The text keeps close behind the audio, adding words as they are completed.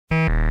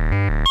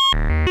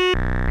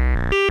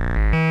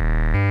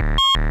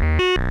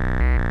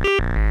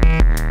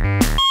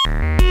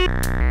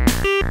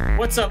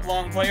What's up,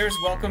 long players?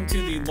 Welcome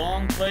to the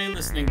Long Play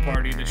Listening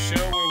Party, the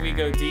show where we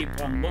go deep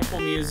on local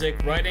music,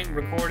 writing,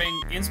 recording,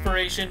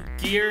 inspiration,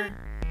 gear,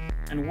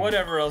 and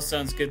whatever else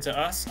sounds good to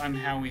us. I'm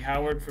Howie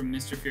Howard from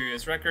Mr.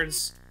 Furious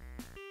Records.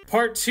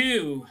 Part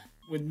 2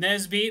 with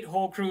Nezbeat.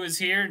 Whole crew is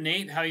here.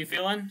 Nate, how you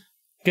feeling?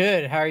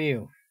 Good. How are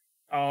you?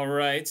 All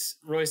right.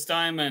 Royce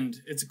Diamond,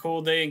 it's a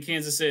cold day in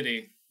Kansas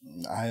City.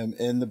 I am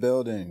in the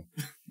building,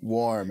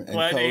 warm and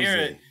Glad cozy. to hear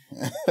it.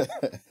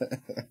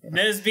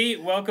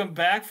 Nezbeat, welcome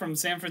back from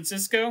San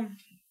Francisco.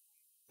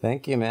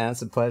 Thank you, man.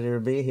 It's a pleasure to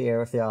be here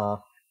with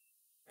y'all.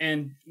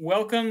 And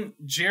welcome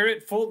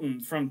Jarrett Fulton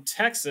from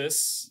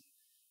Texas,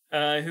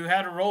 who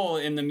had a role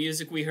in the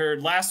music we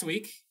heard last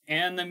week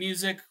and the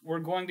music we're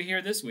going to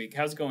hear this week.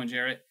 How's it going,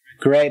 Jarrett?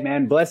 Great,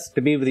 man. Blessed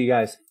to be with you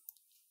guys.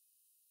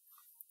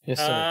 Yes,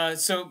 sir.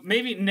 So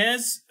maybe,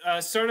 Nez,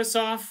 start us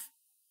off.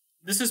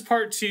 This is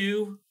part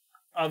 2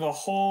 of a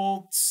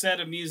whole set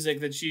of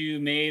music that you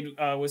made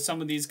with some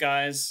of these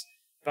guys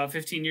about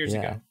 15 years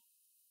ago.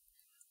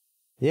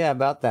 Yeah,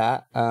 about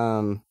that.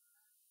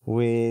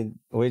 We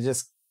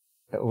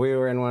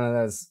were in one of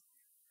those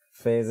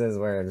phases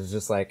where it was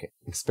just like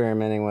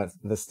experimenting with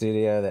the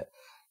studio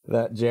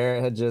that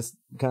Jarrett had just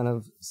kind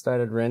of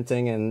started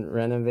renting and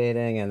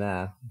renovating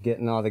and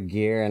getting all the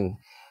gear, and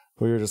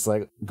we were just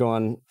like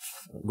going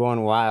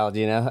wild,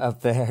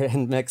 up there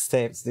in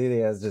Mixtape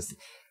Studios, just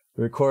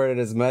recorded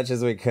as much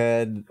as we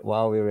could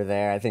while we were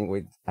there. I think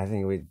we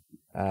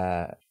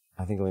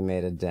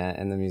made a dent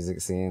in the music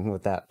scene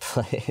with that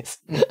place.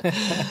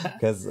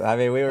 Because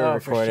we were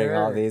recording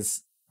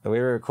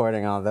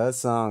all those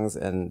songs,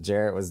 and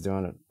Jarrett was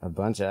doing a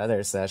bunch of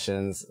other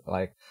sessions,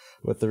 like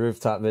with the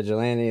Rooftop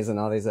Vigilantes and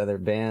all these other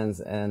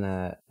bands,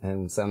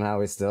 and somehow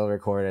we still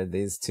recorded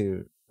these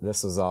two.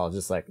 This was all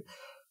just like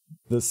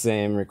the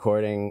same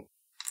recording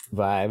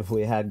vibe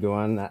we had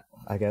going.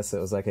 I guess it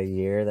was like a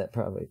year that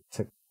probably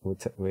took.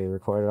 We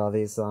recorded all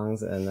these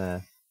songs,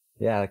 and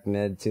like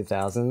mid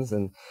 2000s,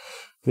 and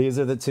these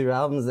are the 2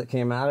 albums that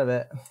came out of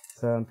it.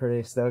 So I'm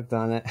pretty stoked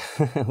on it.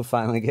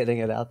 Finally getting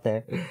it out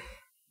there.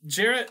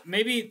 Jarrett,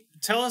 maybe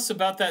tell us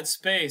about that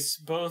space,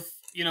 both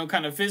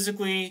kind of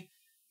physically,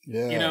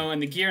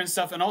 and the gear and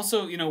stuff, and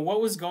also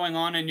what was going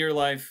on in your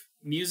life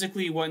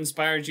musically. What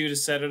inspired you to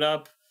set it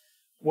up?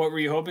 What were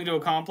you hoping to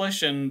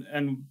accomplish,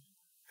 and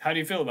how do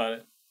you feel about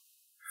it?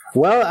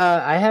 Well,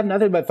 I have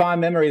nothing but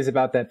fond memories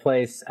about that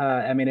place.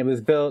 It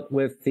was built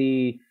with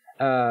the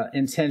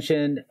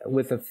intention,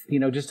 with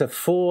just a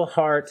full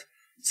heart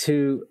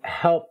to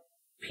help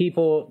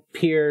people,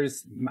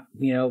 peers,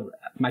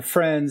 my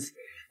friends,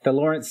 the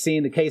Lawrence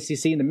scene, the KC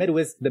scene,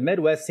 the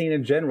Midwest scene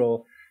in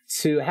general,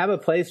 to have a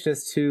place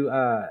just to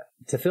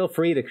feel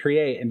free to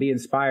create and be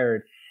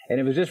inspired. And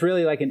it was just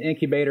really like an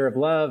incubator of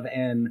love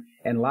and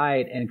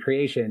light and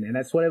creation. And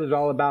that's what it was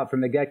all about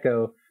from the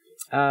get-go.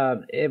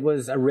 It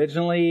was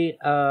originally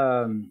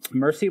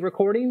Mercy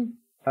recording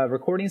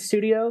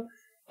studio.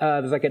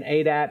 It was like an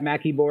ADAT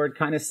Mackie board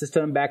kind of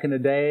system back in the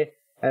day.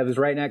 It was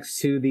right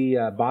next to the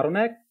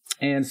Bottleneck.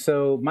 And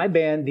so my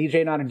band,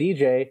 DJ Not a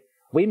DJ,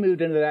 we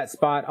moved into that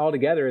spot all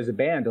together as a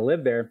band to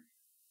live there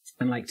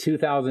in like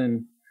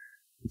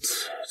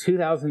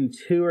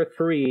 2002 or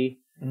 3.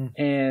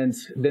 And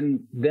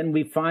then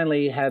we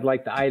finally had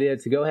like the idea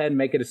to go ahead and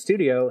make it a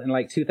studio in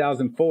like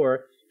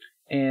 2004.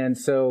 And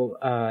so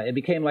it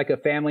became like a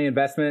family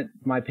investment.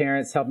 My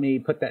parents helped me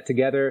put that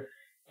together,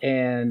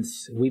 and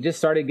we just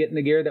started getting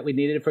the gear that we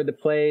needed for the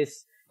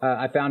place.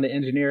 I found an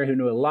engineer who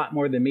knew a lot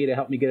more than me to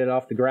help me get it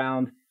off the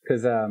ground,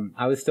 because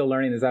I was still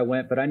learning as I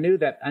went. But I knew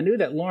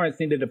that Lawrence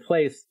needed a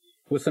place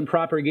with some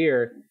proper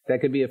gear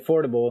that could be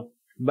affordable,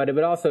 but it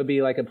would also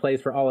be like a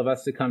place for all of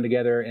us to come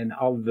together, and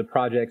all of the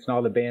projects and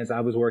all the bands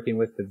I was working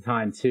with at the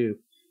time too.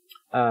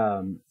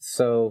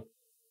 So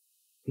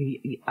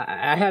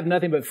I have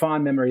nothing but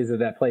fond memories of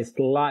that place.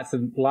 Lots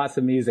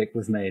of music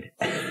was made.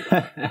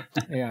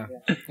 Yeah,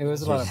 it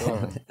was a lot of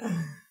fun.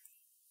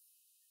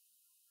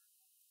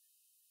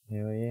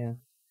 Hell yeah.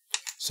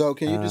 So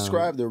can you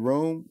describe the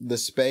room, the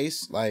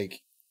space,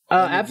 like?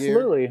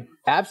 Absolutely.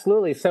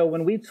 So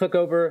when we took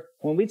it over,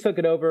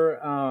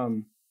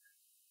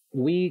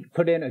 we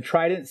put in a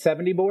Trident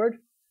 70 board,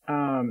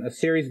 a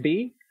Series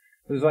B.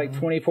 It was like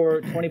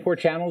 24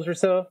 channels or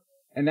so,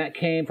 and that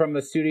came from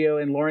a studio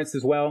in Lawrence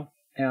as well.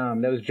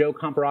 That was Joe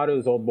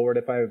Comparato's old board,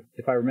 if I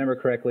remember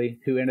correctly,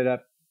 who ended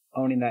up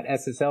owning that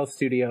SSL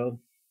studio.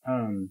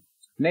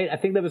 Nate, I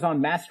think that was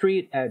on Mass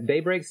Street at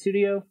Daybreak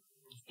Studio.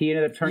 He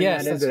ended up turning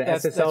that into the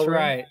SSL that's room.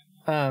 right.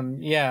 I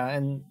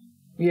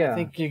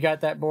think you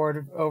got that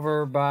board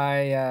over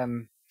by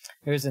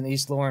it was in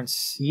East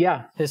Lawrence.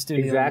 Yeah, his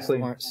studio exactly.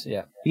 in East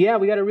Lawrence. Yeah,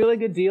 we got a really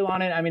good deal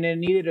on it. It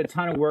needed a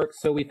ton of work,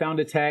 so we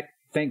found a tech.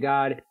 Thank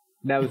God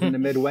that was in the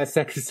Midwest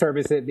to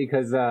service it,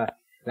 because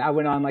I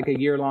went on like a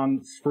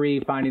year-long spree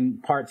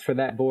finding parts for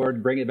that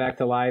board, bring it back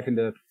to life, and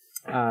to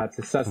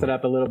suss it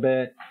up a little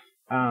bit.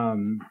 I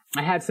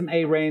had some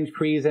A-range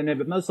pre's in it,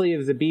 but mostly it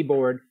was a B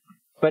board.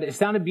 But it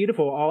sounded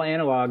beautiful, all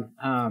analog.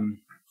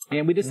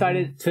 And we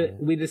decided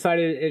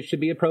it should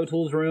be a Pro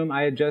Tools room.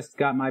 I had just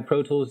got my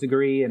Pro Tools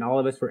degree, and all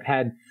of us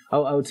had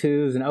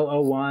 002s and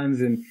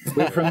 001s, and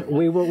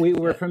we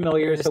were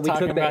familiar, so we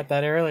talking took about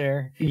that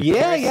earlier.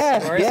 Yeah.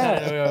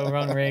 Had a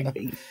run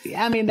rig.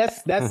 I mean,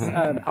 that's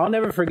I'll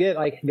never forget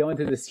like going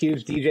through this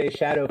huge DJ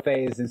shadow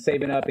phase and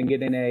saving up and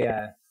getting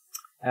an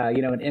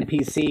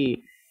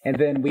MPC, and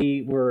then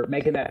we were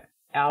making that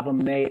album,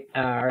 Nate,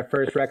 our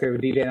first record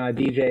with DJ and I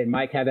DJ, and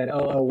Mike had that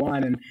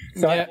 001, and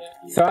so I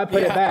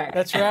put it back.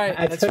 That's right.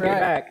 I took it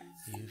back.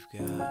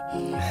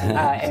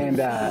 And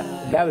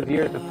that was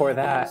years before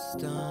that.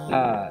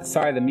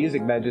 Sorry, the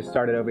music bed just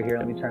started over here.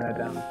 Let me turn that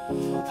down.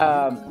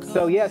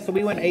 So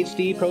we went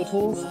HD Pro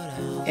Tools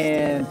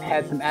and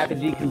had some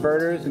Apogee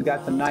converters and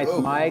got some nice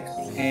mics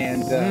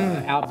and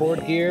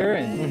outboard gear,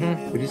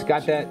 and we just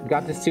got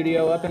the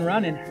studio up and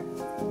running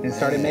and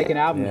started making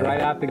albums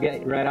right out the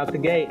gate.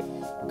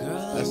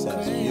 That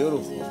sounds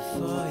beautiful.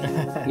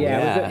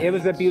 It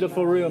was a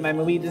beautiful room. I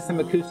mean, we did some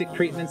acoustic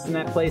treatments in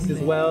that place as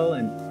well,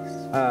 and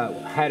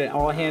had it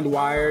all hand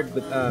wired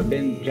with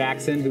Ben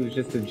Jackson, who's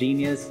just a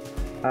genius.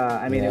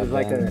 It was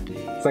like a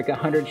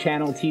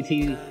 100-channel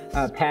TT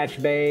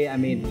patch bay. I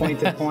mean, point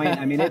to point.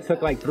 I mean, it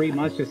took like 3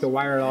 months just to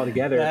wire it all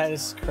together. That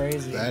is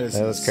crazy. That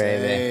was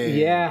crazy.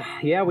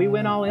 Yeah, we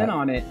went all in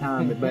on it.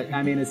 But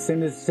I mean, as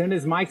soon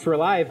as mics were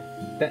live,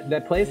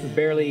 that place was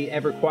barely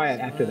ever quiet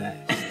after that.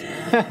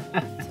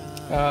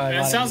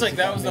 It sounds like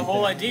that was the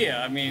whole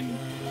idea. I mean,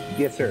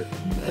 yes, sir.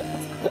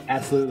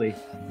 Absolutely.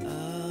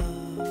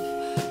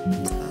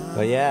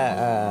 But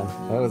yeah,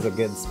 that was a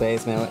good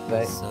space, man.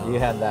 You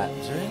had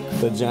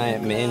the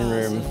giant main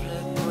room,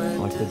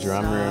 like the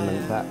drum room,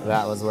 and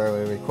that was where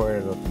we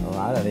recorded a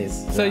lot of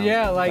these. So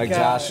like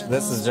Josh.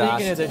 This is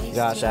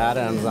Josh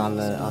Adams on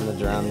the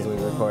drums we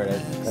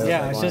recorded.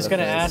 I was just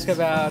gonna ask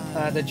about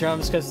the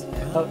drums, because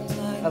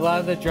a lot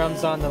of the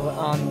drums on the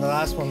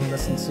last one we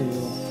listened to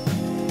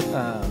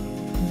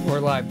were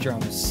live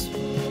drums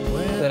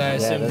that I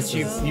assume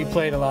that you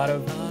played a lot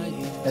of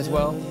as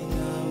well.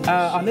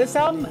 On this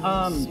album,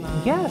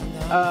 he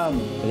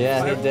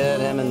did.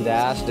 Him and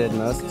Dash did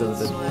most of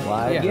the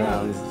live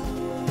drums.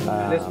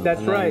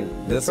 That's right.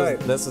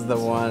 This is the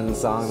one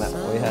song that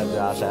we had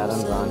Josh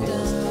Adams on. He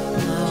was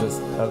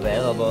just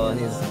available, and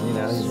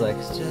he's like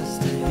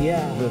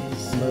the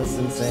most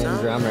insane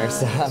drummer.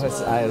 So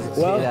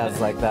he has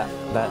like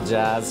that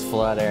jazz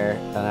flutter,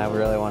 and I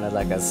really wanted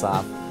like a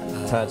soft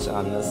touch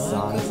on this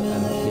song,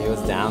 and he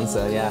was down.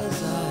 So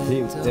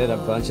he did a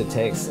bunch of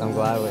takes. I'm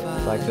glad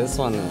this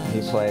one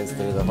he plays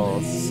through the whole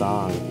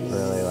song.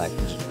 Really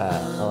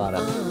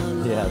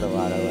he had a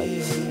lot of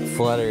like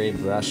fluttery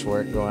brush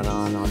work going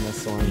on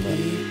this one,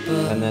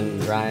 and then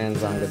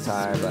Ryan's on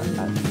guitar, but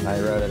I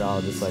wrote it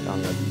all just like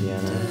on the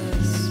piano.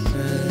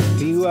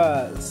 Do you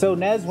so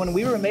Nez, when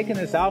we were making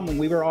this album,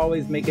 we were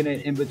always making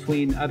it in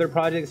between other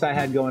projects I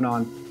had going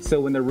on. So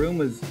when the room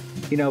was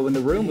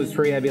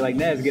free, I'd be like,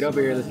 Nez, get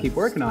over here, let's keep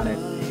working on it.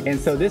 And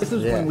so this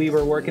was when we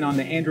were working on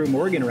the Andrew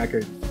Morgan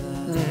record.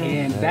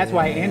 And that's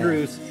why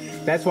Andrew's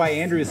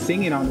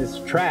singing on this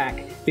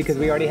track, because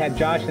we already had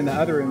Josh in the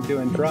other room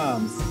doing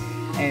drums.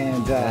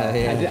 And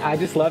I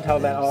just loved how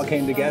that all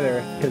came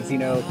together, because we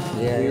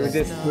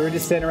were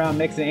just sitting around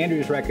mixing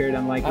Andrew's record.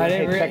 I'm like,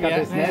 hey, check out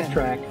this Nez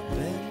track.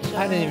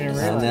 I didn't even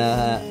realize.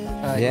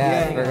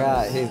 I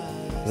forgot.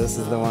 This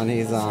is the one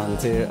he's on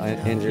too.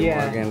 Andrew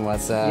Morgan,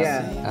 what's up?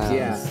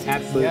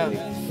 Absolutely.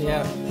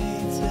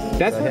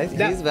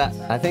 He's back.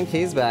 I think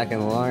he's back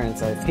in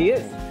Lawrence. He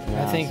is.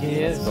 I think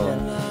he is. Cool.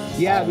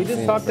 Yeah, we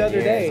just talked the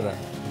other day.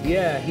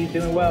 Yeah, he's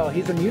doing well.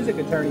 He's a music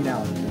attorney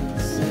now.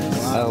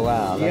 Oh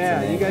wow.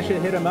 That's you guys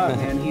should hit him up,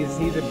 man.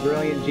 He's a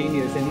brilliant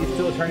genius, and he's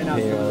still turning out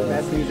some of the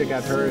best music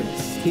I've heard.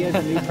 He has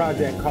a new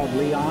project called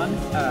Leon,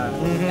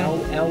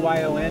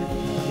 Lyon.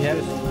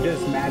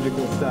 Just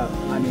magical stuff.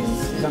 I mean,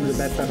 some of the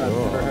best stuff I've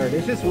ever heard.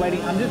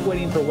 I'm just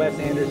waiting for Wes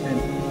Anderson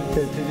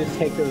to just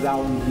take those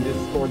albums and just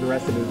score the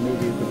rest of his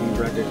movies with these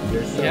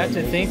records. You have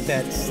to think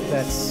that's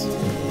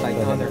like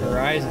on the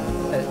horizon.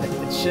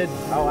 It should.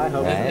 Oh, I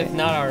hope. If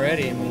not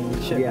already, I mean,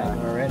 it should be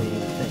already. I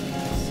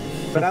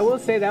think. But I will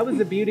say that was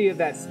the beauty of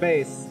that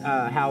space,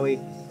 Howie,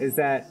 is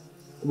that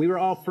we were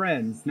all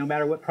friends, no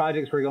matter what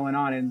projects were going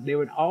on, and they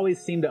would always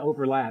seem to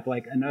overlap.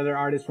 Like another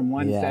artist from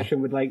one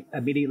session would like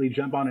immediately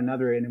jump on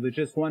another, and it was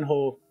just one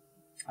whole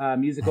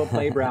musical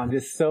playground,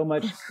 just so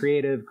much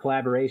creative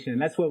collaboration.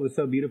 And that's what was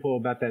so beautiful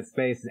about that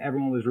space, is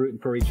everyone was rooting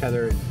for each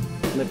other, and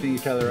lifting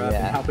each other up,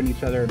 and helping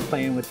each other, and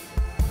playing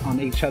on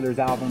each other's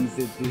albums.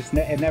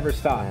 It never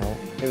stopped.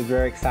 It was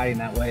very exciting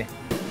that way.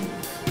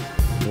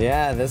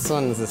 Yeah, this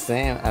one's the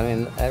same. I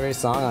mean, every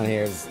song on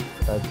here is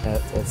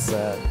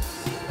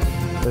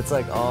it's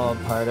like all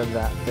part of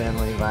that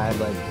family vibe.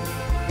 Like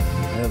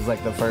it was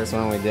like the first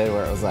one we did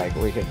where it was like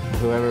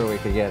whoever we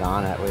could get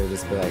on it, we would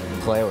just be like,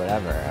 play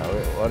whatever.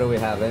 What do we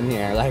have in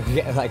here? Like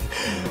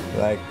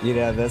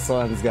this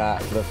one's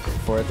got the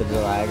 4th of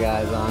July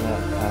guys on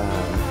it.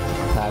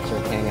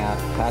 Patrick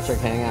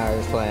Hangout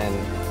is playing.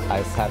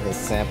 I had this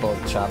sampled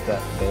chopped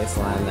up bass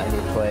line that he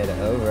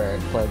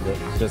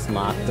just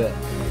mocked it.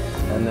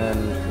 And then,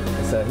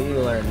 so he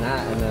learned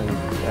that, and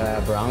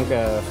then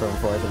Bronco from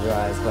 4th of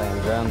July is playing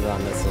drums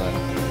on this one.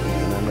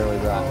 And Remember we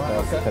brought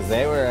those because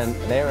they were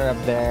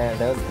up there.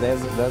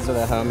 Those were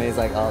the homies,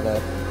 like all the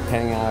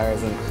hang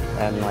hours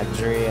and like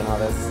Dree and all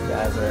those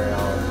guys were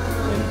all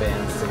in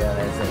bands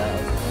together. So that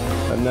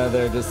was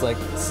another just like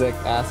sick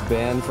ass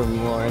band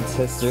from Lawrence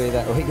history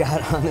that we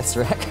got on this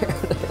record.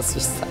 It's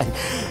just like,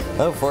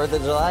 oh, 4th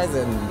of July's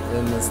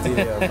in the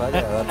studio. Fuck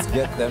it, let's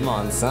get them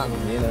on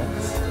something, you know.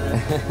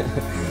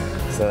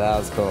 So that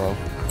was cool.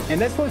 And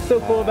that's what's so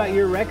cool about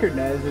your record,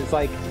 Nez. It's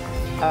like,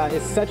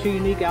 it's such a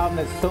unique album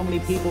that so many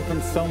people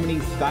from so many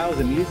styles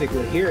of music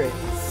would hear it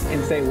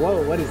and say,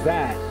 "Whoa, what is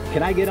that?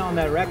 Can I get on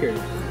that record?"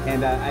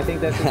 And I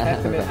think that's a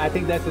testament. I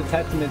think that's a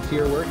testament to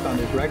your work on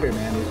this record,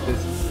 man. It's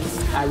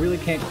just, I really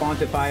can't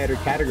quantify it or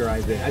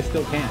categorize it. I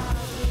still can't.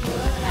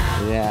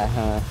 Yeah,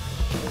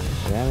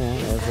 yeah, man.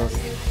 It was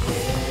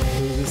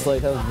just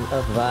like a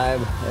vibe.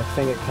 I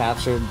think it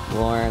captured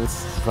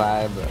Lauren's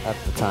vibe at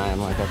the time.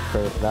 Like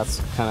that's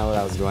kind of what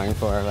I was going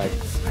for. Like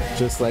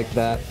just like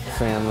that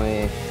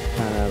family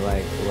kind of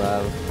like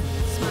love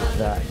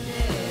that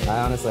I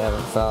honestly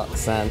haven't felt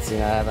since. You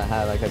know, I haven't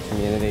had like a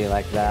community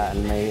like that,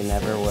 and maybe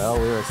never will.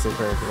 We were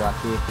super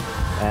lucky,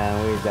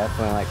 and we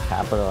definitely like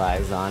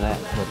capitalized on it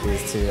with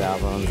these 2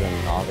 albums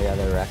and all the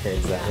other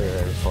records that we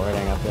were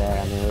recording up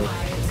there. I mean,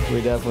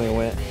 we definitely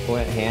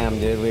went ham,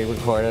 dude. We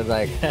recorded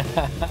like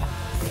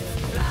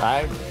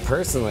I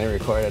personally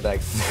recorded like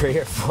 3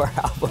 or 4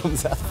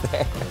 albums up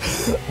there,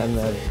 and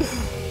then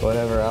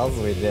whatever else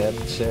we did,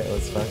 shit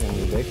was fucking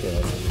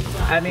ridiculous.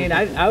 I mean,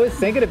 I was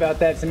thinking about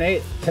that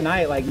tonight.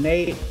 Like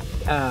Nate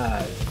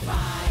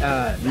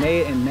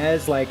and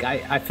Nez, like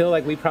I feel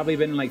like we've probably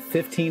been in like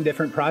 15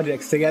 different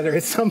projects together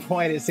at some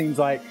point. It seems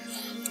like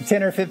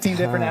 10 or 15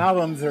 different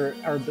albums or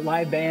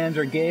live bands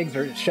or gigs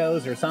or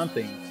shows or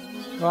something.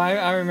 Well,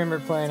 I remember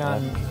playing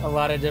on a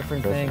lot of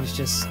different things,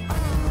 just,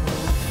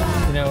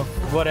 you know,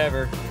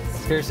 whatever.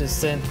 Here's his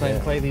synth,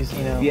 play these,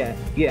 you know. Yeah.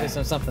 Play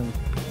something.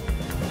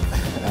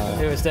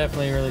 It was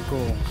definitely really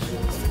cool.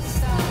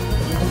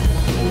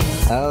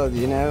 Oh,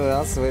 you know who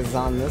else was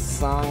on this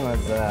song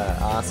was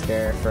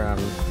Oscar from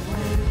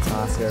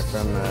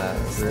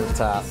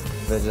Rooftop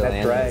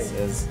Vigilantes.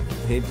 That's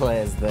right. He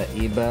plays the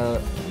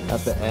Ebo at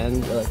the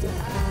end, like it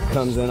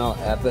comes in all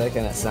epic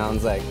and it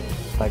sounds like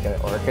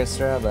an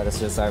orchestra, but it's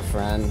just our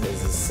friend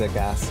who's a sick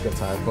ass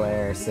guitar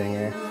player,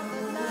 singer.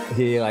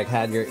 He like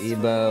had your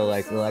Ebo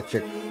like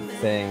electric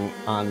thing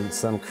on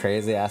some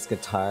crazy ass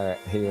guitar.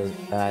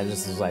 I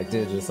just was like,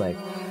 dude, just like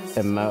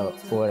emote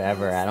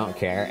whatever, I don't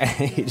care.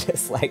 And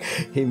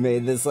he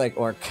made this like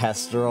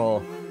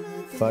orchestral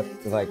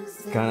like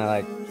kind of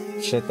like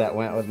shit that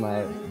went with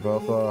my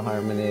vocal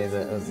harmonies.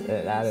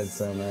 It added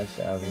so much.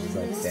 I was just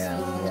like, damn,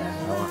 yeah,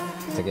 I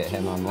want to get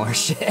him on more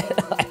shit.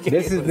 Like,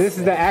 this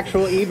is the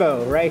actual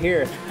Evo right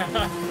here.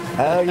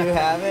 Oh, you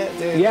have it,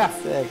 dude? Yeah.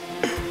 Sick.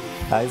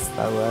 I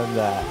love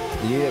that.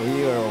 You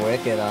were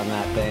wicked on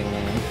that thing,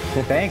 man.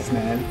 Thanks,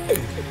 man.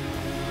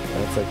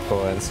 That's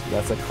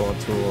a cool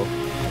tool.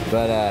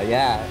 But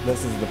yeah,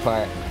 this is the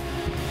part.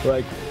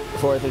 Like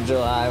 4th of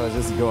July was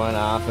just going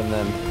off, and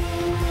then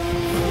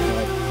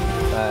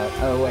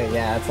oh wait,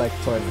 yeah, it's like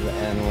towards the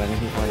end when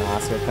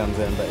Oscar comes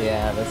in. But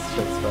yeah, this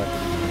shit's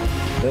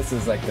fucking. This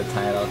is like the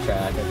title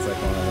track. It's like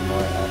one of the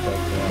more epic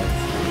ones.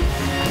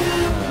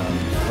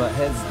 But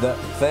the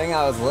thing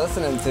I was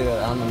listening to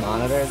it on the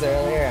monitors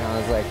earlier, and I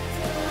was like,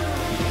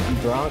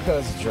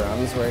 Bronco's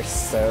drums were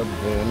so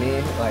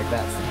boomy. Like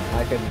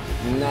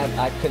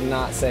I could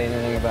not say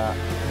anything about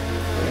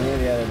any of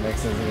the other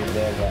mixes we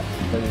did, but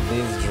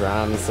these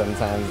drums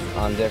sometimes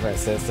on different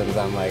systems,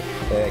 I'm like,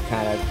 they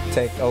kind of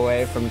take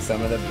away from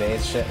some of the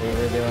bass shit we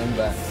were doing,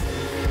 but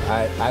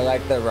I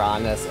like the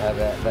rawness of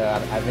it, though.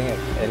 I think it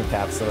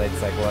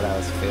encapsulates like what I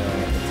was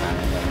feeling at the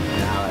time. Like,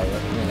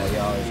 now you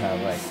always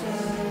have like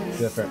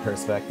different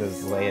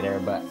perspectives later,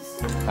 but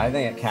I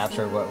think it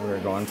captured what we were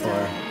going for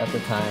at the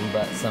time,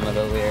 but some of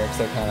the lyrics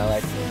are kind of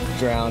like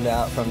drowned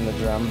out from the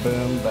drum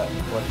boom, but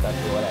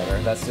whatever.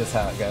 That's just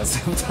how it goes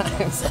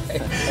sometimes.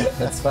 Like,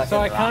 it's fucking so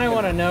I kind of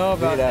want to know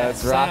about that.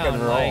 It's rock and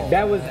sound, roll. like,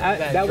 That was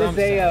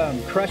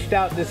sound. crushed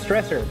out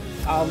distressor,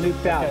 all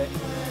nuked out. Okay.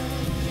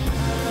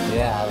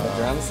 Yeah, the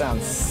drum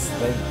sounds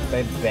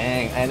they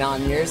bang, and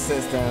on your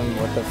system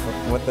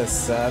with the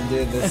sub,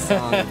 dude, this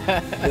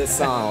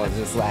song was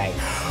just like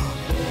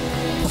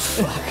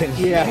fucking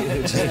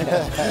huge.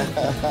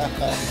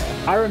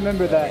 I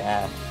remember that.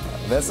 Yeah,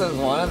 this was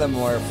one of the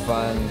more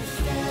fun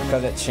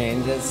because it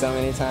changes so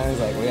many times.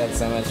 Like we had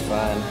so much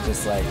fun.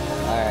 Just like,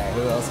 all right,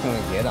 who else can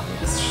we get on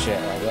this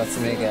shit? Like let's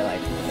make it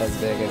like as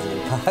big as we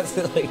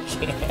possibly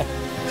can.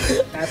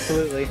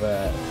 Absolutely.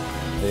 But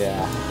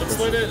yeah. Let's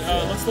let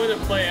it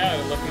play out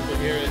and let people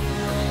hear it.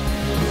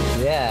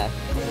 Yeah.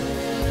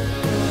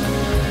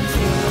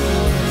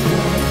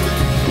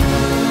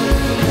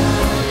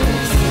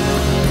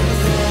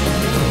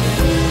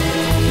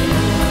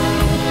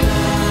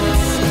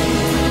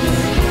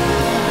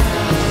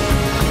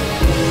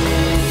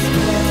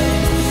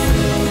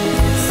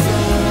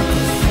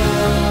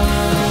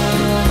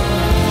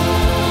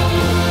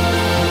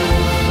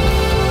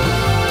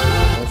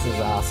 This is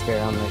Oscar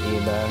on the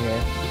Ebo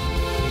here.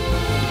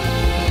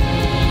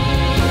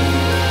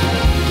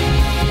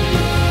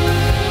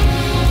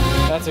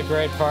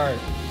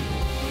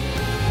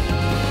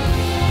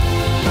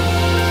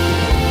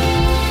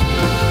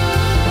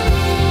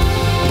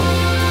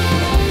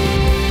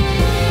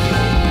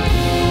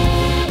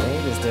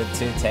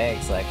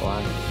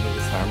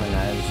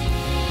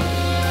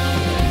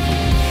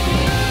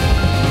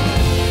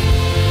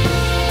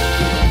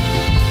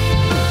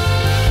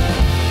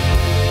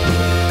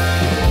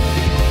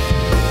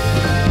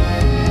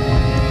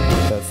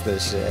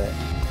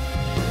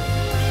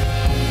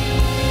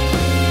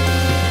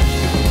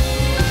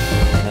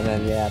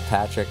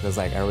 Patrick was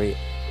like,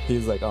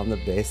 he's like on the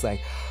bass,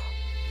 like,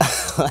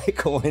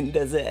 like, when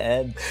does it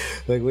end?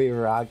 Like, we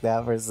rocked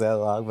out for so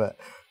long, but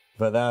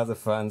that was a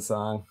fun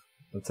song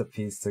to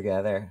piece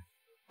together.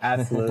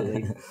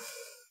 Absolutely.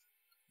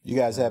 You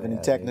guys have any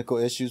technical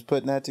issues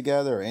putting that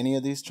together, or any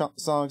of these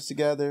songs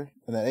together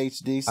in that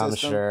HD system? I'm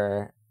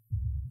sure.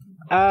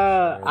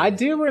 I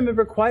do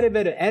remember quite a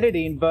bit of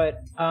editing, but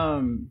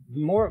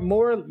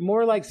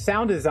more like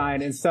sound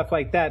design and stuff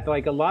like that.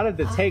 Like a lot of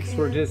the takes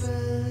were just,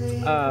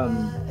 a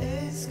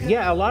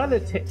lot of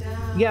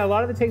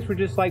the takes were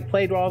just like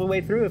played all the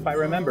way through, if I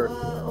remember.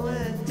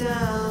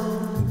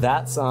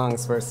 That song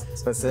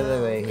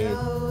specifically,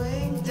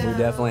 we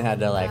definitely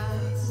had to like.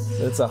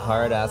 It's a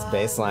hard ass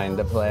bass line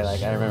to play.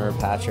 Like I remember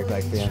Patrick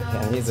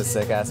and he's a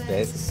sick ass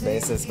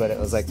bassist, but it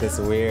was like this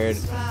weird.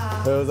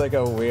 It was like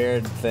a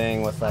weird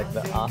thing with like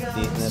the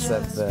offbeatness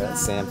of the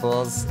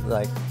samples.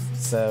 Like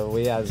so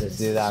we had to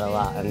do that a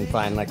lot and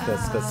find like the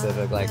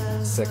specific like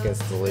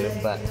sickest loop.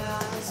 But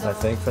I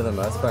think for the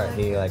most part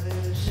he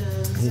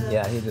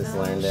just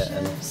learned it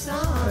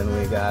and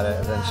we got it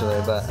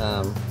eventually. But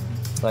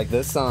like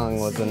this song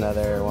was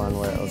another one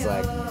where it was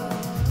like.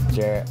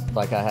 Jarrett,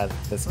 like I had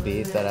this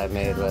beat that I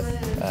made with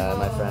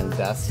my friend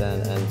Dustin,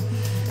 and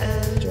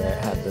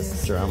Jarrett had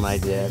this drum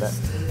idea.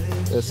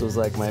 This was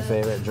like my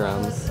favorite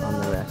drums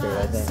on the record,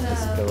 I think.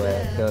 Just the way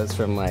it goes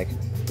from like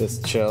this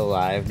chill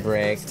live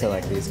break to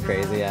like these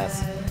crazy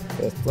ass,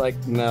 it like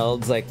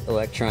melds like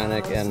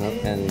electronic and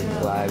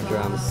live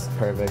drums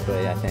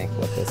perfectly, I think,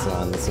 with this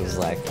one. This was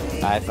like,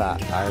 I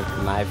thought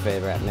my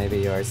favorite, maybe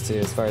yours too,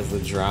 as far as the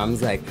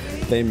drums, like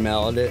they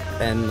meld it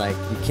and like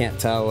you can't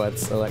tell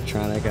what's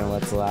electronic and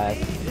what's live.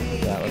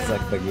 That was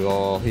like the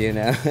goal, you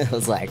know? It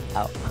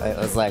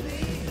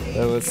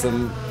was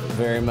some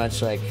very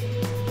much like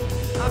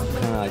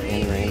kind of like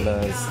In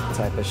Rainbows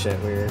type of shit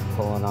we were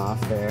pulling off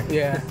there.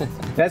 Yeah.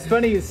 That's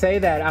funny you say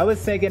that. I was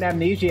thinking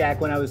Amnesiac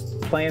when I was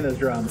playing those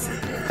drums.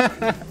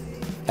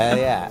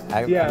 Yeah.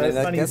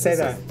 That's funny you say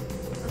that.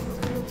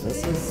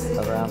 This is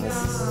around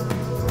this.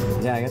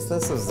 Yeah, I guess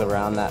this was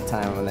around that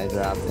time when they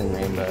dropped In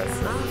Rainbows.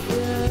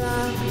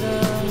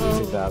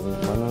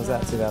 2000. When was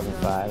that?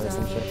 2005 or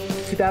some shit?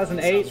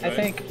 2008, I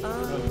think.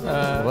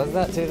 Was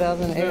that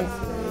 2008?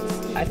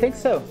 I think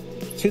so.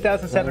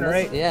 2007 or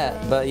 8. Yeah,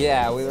 but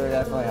yeah, we were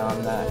definitely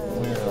on that.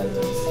 We were like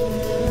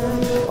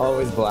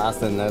always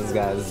blasting those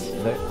guys.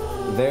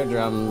 Their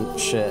drum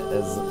shit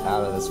is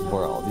out of this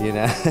world, you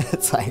know.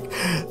 It's like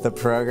the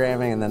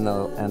programming and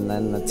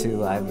then the two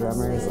live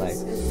drummers, like.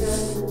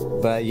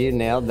 But you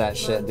nailed that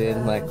shit,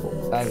 dude. Like,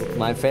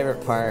 my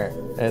favorite part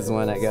is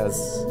when it goes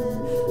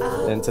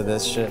into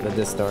this shit, the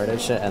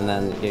distorted shit, and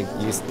then you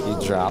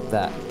drop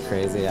that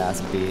crazy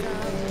ass beat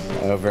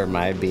over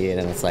my beat,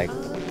 and it's like.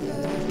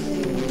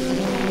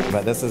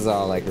 But this is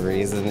all like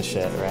Reason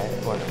shit, right?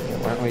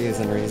 Weren't we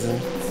using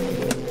Reason?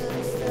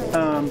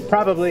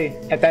 Probably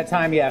at that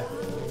time, yeah.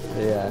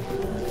 Yeah,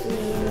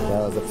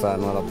 that was a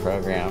fun little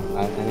program.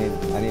 I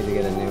need to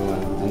get a new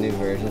one, a new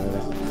version of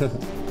it.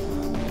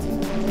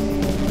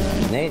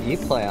 Nate, you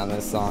play on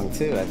this song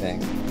too, I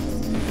think.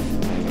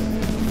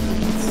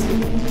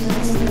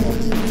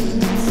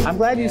 I'm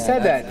glad you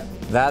said that.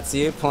 That's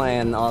you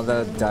playing all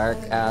the dark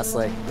ass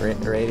like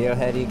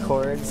Radioheady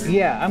chords.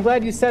 Yeah, I'm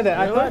glad you said that.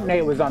 Really? I thought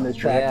Nate was on this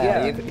track.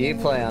 Yeah. You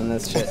play on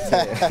this shit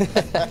too.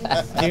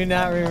 Do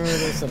not remember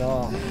this at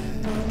all.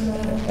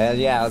 And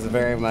yeah, it was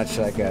very much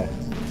like a.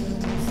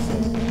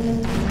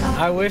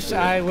 I wish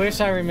I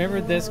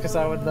remembered this because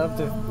I would love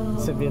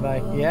to be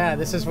like, yeah,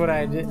 this is what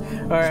I did.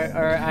 Or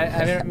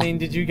I don't mean,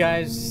 did you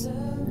guys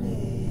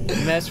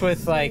mess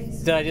with like?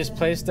 Did I just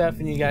play stuff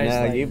and you guys?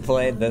 No, like, you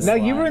played this. No,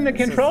 you were in the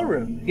control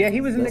room. Yeah,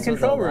 he was in the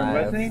control room,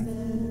 wasn't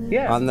he?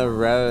 Yeah. On the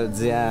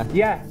roads, yeah.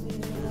 Yeah.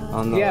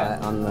 On the.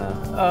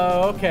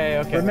 Oh,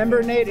 okay.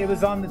 Remember, Nate? It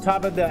was on the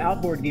top of the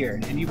outboard gear,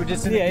 and you were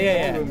just in the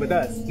control room with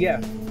us. Yeah.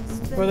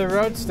 Well, the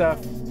road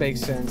stuff makes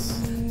sense.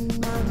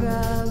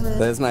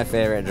 This is my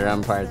favorite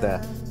drum part, though.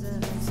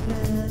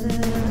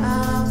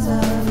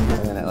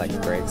 And then it like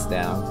breaks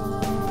down.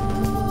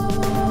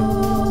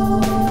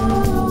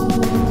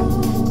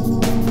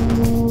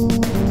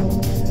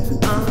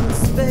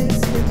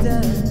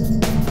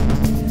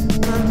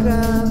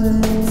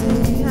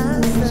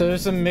 So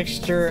there's a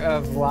mixture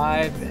of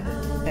live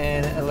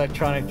and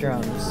electronic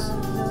drums.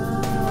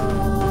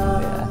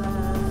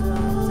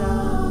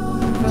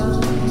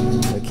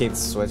 Yeah. It keeps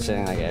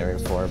switching like every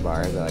 4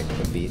 bars, like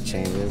the beat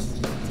changes.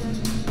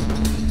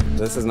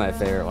 This is my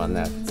favorite one,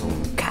 that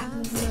boom, ka,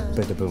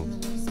 bada boom,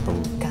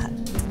 boom, ka,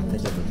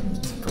 bada boom.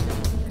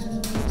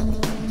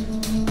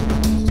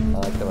 I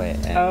like the way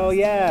it ends. Oh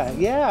yeah,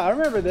 I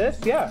remember this.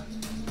 Yeah.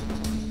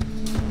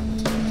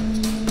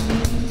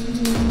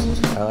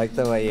 I like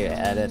the way you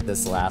edit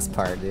this last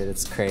part, dude.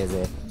 It's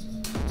crazy.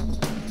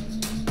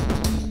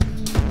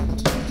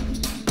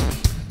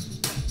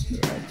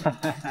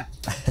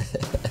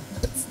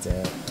 That's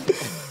dope.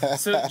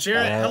 So,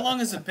 Jarrett, how long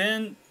has it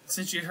been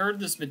since you heard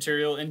this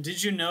material, and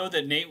did you know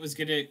that Nez was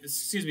getting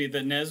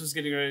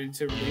ready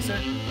to release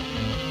it?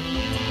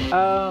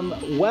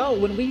 Well,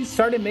 when we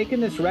started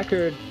making this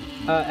record,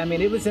 I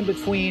mean, it was in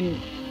between.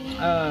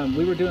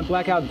 We were doing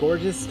Blackout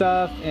Gorgeous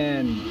stuff,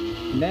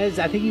 and Nez,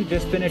 I think you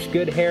just finished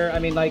Good Hair. I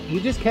mean, like,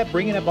 you just kept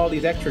bringing up all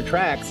these extra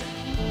tracks.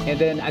 And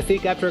then I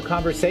think after a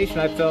conversation,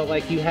 I felt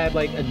like you had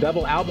like a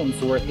double album's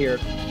worth here.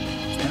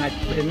 And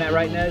isn't that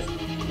right, Nez?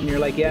 And you're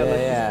like,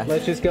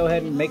 let's just go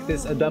ahead and make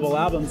this a double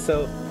album.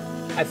 So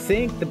I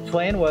think the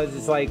plan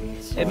was, I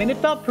mean, it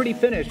felt pretty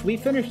finished. We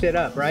finished it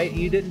up, right?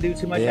 You didn't do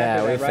too much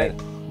after that, right?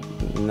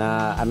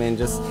 Nah, I mean,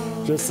 just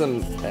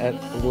some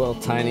little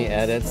tiny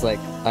edits. Like,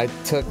 I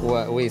took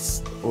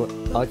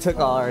I took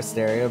all our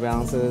stereo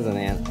bounces and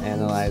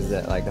analyzed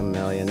it like a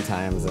million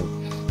times,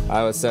 and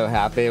I was so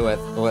happy with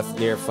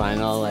your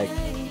final like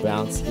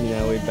bounce. You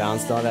know, we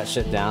bounced all that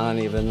shit down and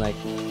even like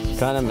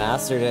kind of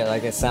mastered it.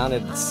 Like, it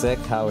sounded sick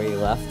how we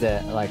left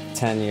it like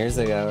 10 years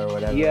ago or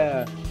whatever.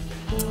 Yeah.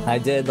 I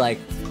did like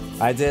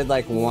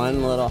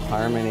one little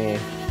harmony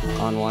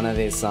on one of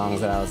these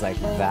songs that I was like,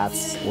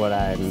 that's what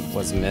I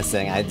was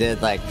missing. I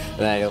did I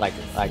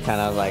kind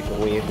of like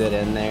weaved it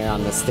in there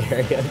on the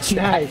stereo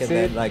track. Nice,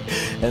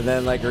 and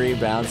then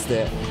rebounced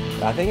it.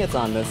 I think it's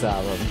on this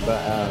album,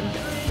 but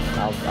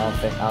I'll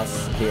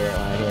hear it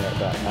when I hear it.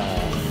 But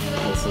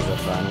this is a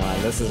fun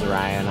one. This is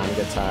Ryan on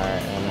guitar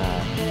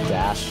and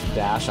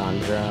Dash on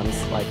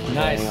drums, like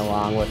playing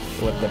along with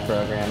the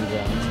program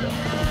drums.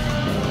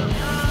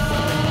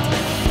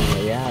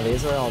 But yeah,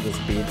 these are all just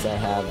beats I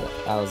have.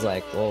 I was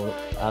like, well,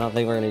 I don't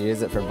think we're gonna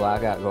use it for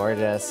Blackout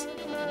Gorgeous.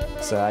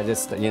 So I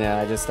just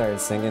started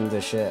singing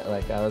to shit.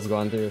 Like, I was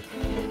going through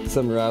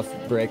some rough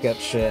breakup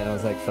shit, and I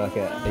was like, fuck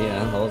it,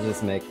 we'll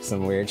just make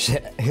some weird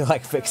shit.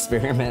 Like,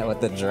 experiment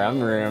with the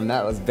drum room.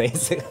 That was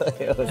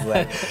basically, it was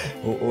like,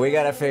 we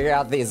gotta figure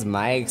out these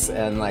mics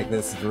and like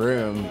this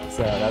room.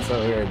 So that's what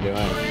we were doing. We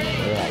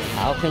were like,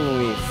 how can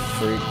we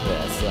freak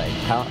this? Like,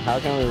 how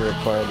can we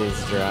record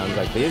these drums?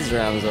 Like, these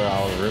drums were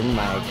all room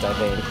mic'd, I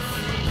think.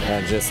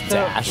 And just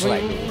Dash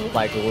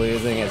like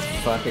losing his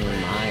fucking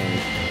mind.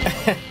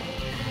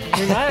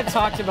 We might have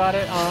talked about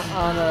it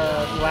on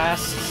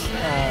last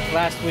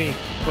week,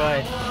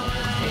 but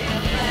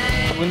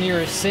when you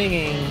were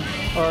singing,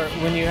 or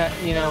when you had,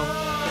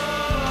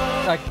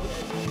 like,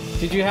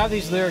 did you have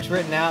these lyrics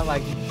written out,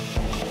 like,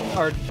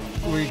 or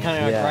were you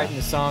kind of like writing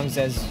the songs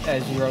as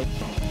you wrote,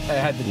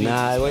 had the beats?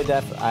 Nah,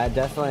 I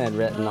definitely had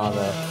written all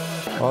the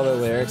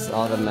lyrics,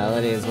 all the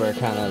melodies were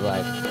kind of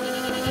like,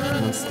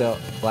 I'm still,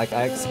 like,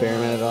 I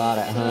experimented a lot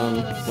at home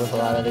with a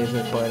lot of these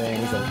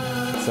recordings, and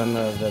some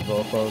of the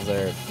vocals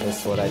are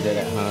just what I did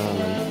at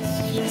home,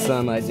 and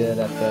some I did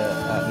at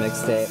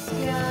mixtape.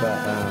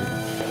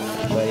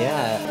 But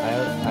yeah,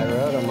 I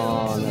wrote them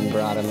all and then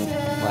brought them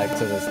like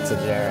to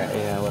Jarrett,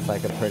 with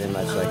like a pretty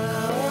much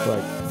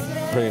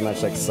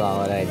like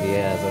solid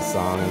idea as a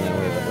song, and then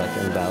we would like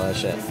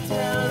embellish it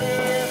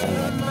and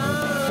like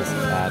just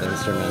add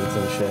instruments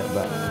and shit.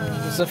 But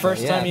it's the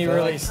first time you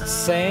really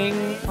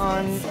sang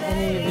on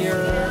any of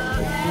your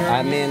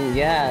I mean,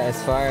 yeah,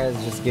 as far as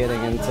just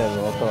getting into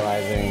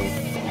vocalizing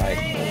like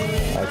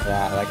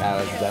that, like, I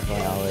was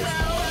definitely always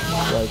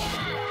like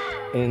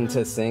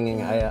into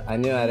singing. I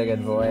knew I had a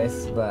good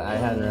voice, but I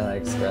hadn't really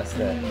expressed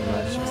it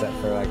much except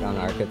for like on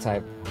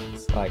Archetype,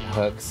 like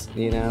hooks,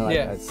 and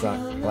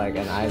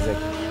Isaac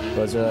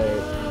was really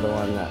the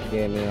one that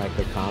gave me like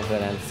the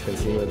confidence,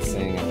 because he would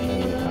sing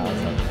and I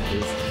was like,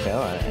 he's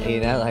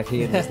killing it, like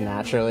he could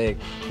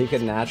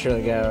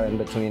naturally go in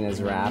between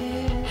his rap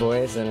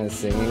voice and his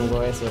singing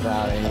voice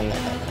without any,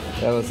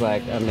 it was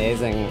like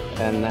amazing.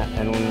 And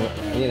when,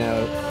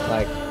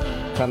 like,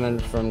 coming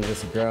from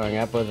just growing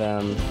up with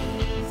him,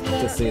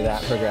 to see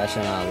that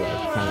progression, I was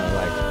like kind of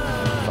like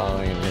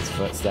following in his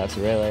footsteps,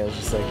 really. It was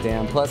just like,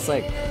 damn. Plus,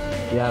 like,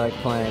 like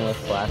playing with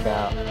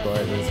Blackout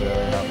Gorgeous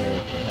really helped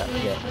me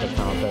get the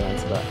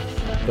confidence.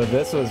 But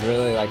this was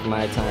really like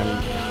my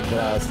time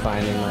that I was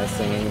finding my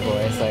singing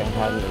voice. I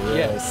hadn't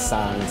really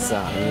sung, like,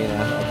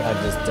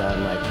 I've just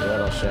done like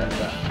little shit,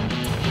 but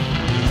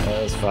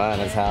it was fun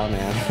as hell,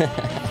 man.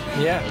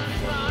 Yeah,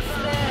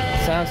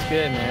 sounds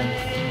good, man.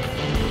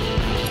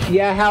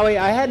 Yeah, Howie,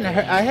 I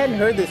hadn't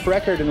heard this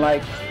record in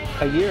like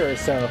a year or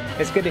so.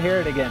 It's good to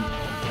hear it again.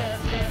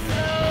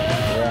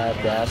 Yeah,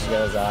 Dash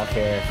goes off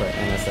here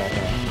in a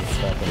second. It's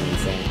fucking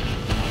insane.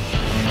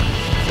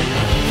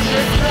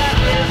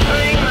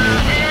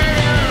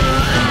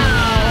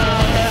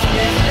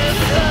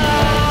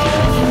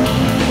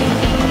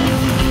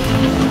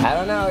 I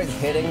don't know, he's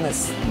hitting the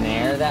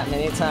snare that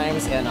many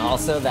times, and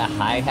also the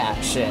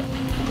hi-hat shit.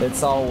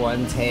 It's all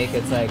one take.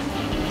 It's like,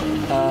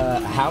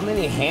 how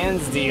many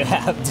hands do you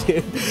have,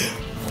 dude?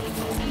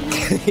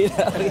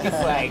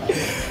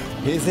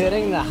 He's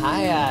hitting the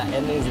hi-hat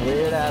in these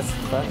weird-ass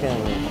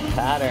fucking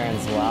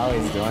patterns while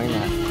he's doing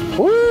that.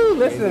 Woo,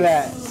 listen to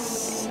that.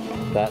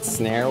 That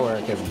snare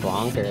work is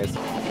bonkers.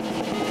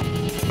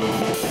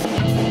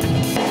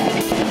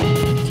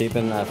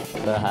 Keeping the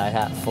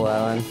hi-hat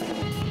flowing.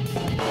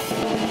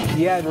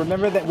 Yeah,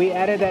 remember that we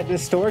added that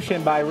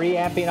distortion by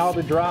reamping all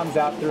the drums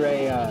out through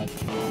a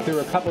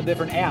couple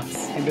different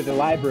amps into the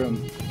live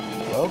room.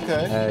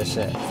 Okay. Oh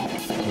shit.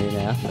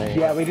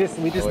 Yeah, we just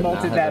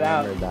melted that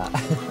out. That.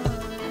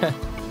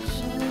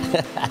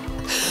 But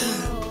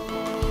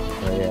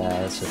yeah,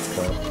 that shit's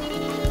cool.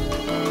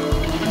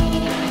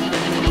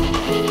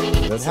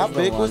 How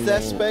big was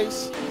that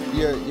space?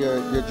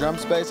 Your drum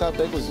space? How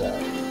big was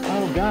that?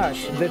 Oh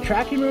gosh, the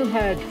tracking room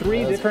had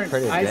three different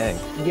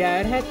Yeah,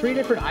 it had 3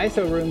 different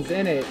ISO rooms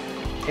in it,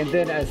 and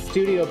then a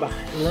studio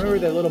behind. Remember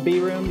the little B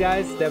room,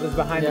 guys? That was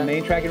behind the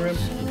main tracking room.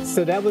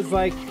 So that was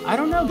like, I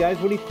don't know, guys.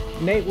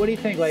 Nate? What do you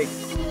think? Like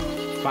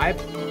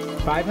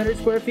 500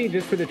 square feet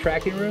just for the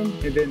tracking room,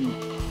 and then.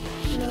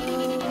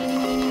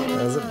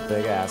 It was a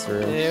big ass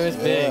room. It was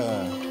big.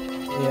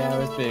 Yeah, it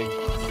was big.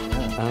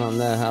 I don't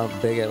know how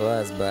big it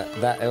was, but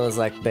it was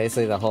like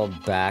basically the whole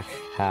back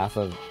half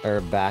of, or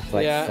back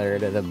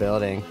third of the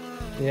building.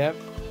 Yep.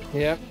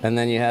 And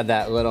then you had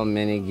that little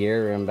mini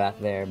gear room back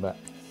there, but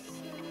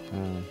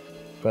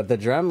the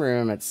drum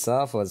room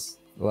itself was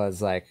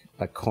like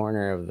a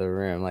corner of the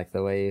room, like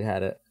the way you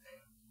had it.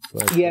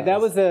 That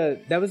was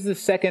the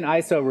second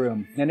ISO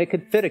room, and it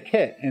could fit a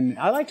kit, and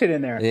I liked it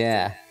in there.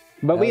 Yeah.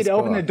 But we'd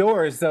open the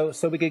doors so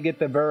we could get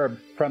the verb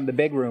from the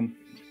big room.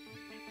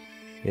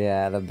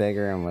 Yeah, the big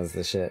room was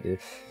the shit, dude.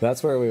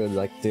 That's where we would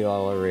like do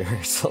all the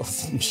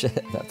rehearsals and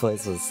shit. That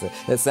place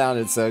it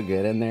sounded so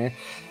good in there.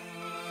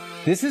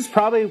 This is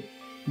probably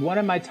one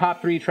of my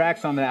top 3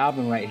 tracks on the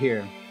album right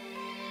here.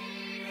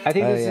 I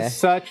think this is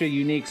such a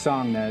unique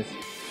song, Nez.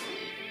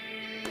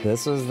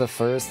 This was the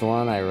first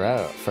one I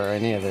wrote for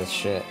any of this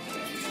shit.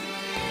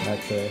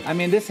 I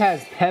mean, this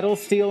has pedal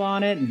steel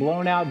on it, and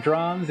blown out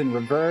drums, and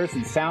reverse,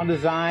 and sound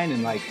design,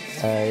 and like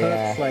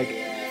hooks. Like,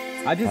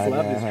 I just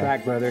love this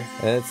track, brother.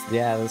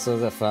 This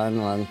was a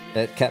fun one.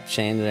 It kept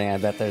changing. I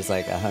bet there's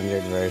like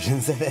 100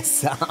 versions of this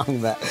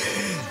song, but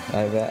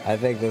I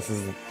think this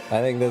is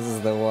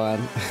the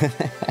one.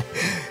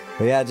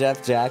 But yeah,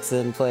 Jeff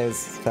Jackson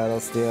plays pedal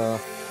steel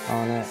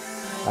on it.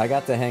 I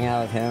got to hang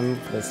out with him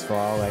this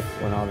fall, like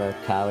when all the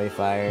Cali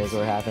fires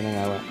were happening.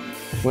 I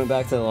went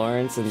back to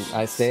Lawrence and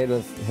I stayed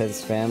with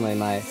his family.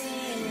 My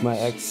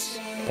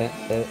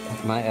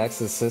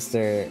ex's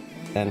sister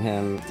and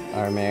him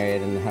are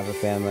married and have a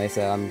family,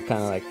 so I'm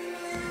kind of like,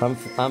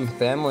 I'm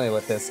family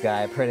with this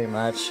guy pretty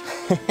much.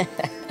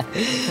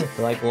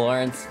 Like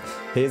Lawrence,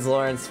 he's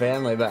Lawrence's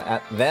family,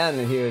 but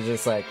then he was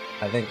just like,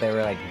 I think they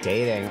were like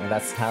dating, and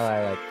that's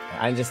how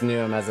I just knew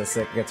him as a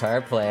sick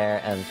guitar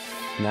player, and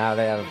now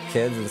they have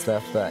kids and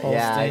stuff. But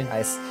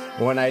I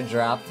when I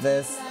dropped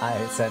this,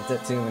 I sent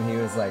it to him, and he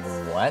was like,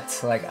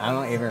 "What? Like, I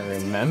don't even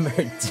remember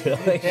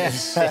doing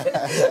this shit."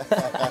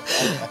 I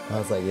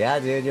was like, "Yeah,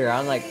 dude, you're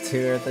on like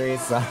 2 or 3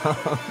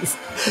 songs."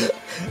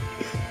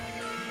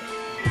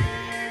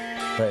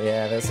 But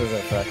yeah, this is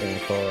a fucking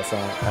cool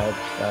song. I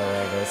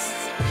love this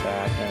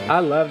track. Man. I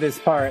love this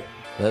part.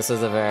 This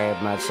is a very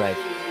much like,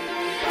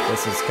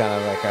 this is kind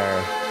of like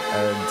our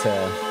ode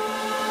to.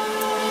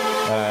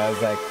 I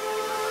was like.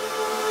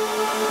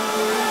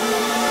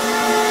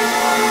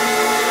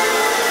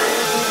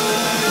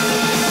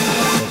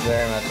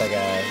 Very much like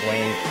a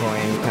Wayne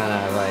Coyne kind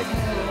of like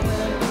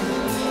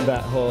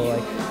that whole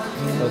like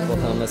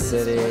Oklahoma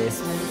City. You are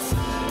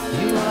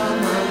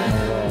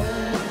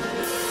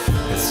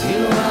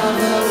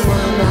the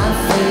one I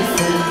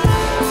faith in.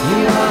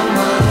 You are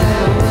my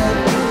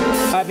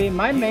I mean,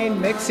 my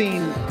main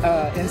mixing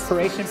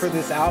inspiration for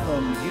this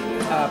album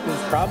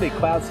was probably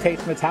Cloud's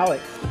Taste Metallic.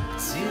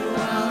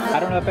 I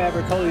don't know if I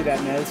ever told you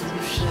that, Nez.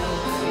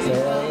 Say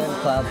that again,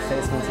 Cloud's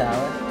Taste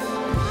Metallic?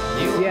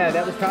 Yeah,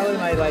 that was probably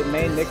my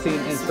main mixing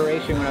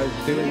inspiration when I was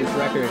doing this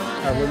record,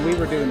 or when we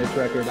were doing this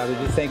record. I was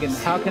just thinking,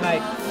 how can I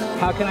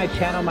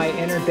channel my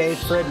inner Dave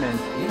Fridman?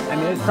 I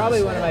mean, it's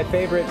probably one of my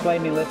favorite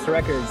Flaming Lips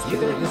records, but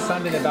there's just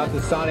something about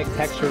the sonic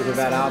textures of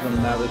that album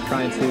that I was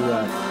trying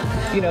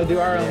to, do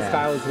our own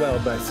style as well.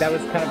 But that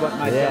was kind of what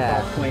my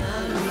jump-off point.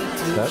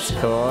 That's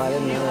cool. I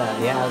didn't know that.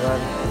 Yeah,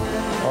 but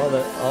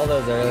all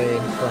those early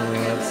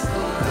Flaming Lips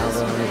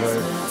albums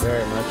were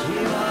very much,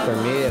 for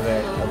me,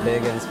 a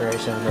big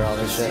inspiration for all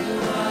this shit.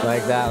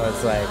 Like, that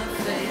was like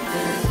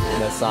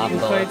the soft. You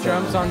play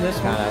drums on this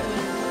one?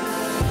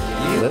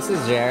 This is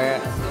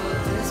Jarrett,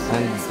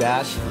 and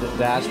Dash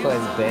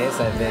plays bass,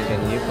 I think,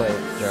 and you play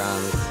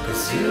drums.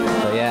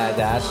 But yeah,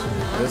 Dash,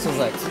 this was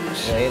like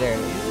later.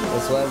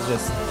 This was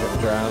just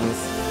drums.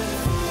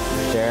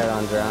 Jarrett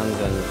on drums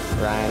and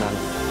Ryan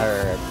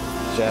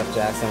Jeff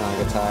Jackson on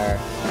guitar.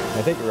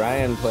 I think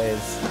Ryan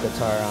plays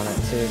guitar on it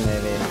too,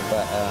 maybe.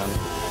 But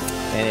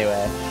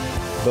anyway,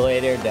 but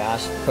later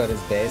Dash put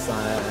his bass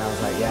on it, and I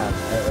was like, yeah,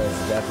 it was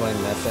definitely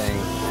missing.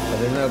 But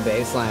there's no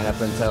bass line up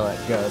until it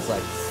goes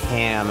like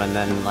ham, and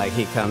then like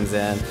he comes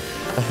in. It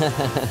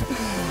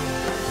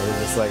was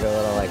just like a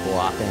little like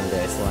walking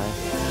bass line.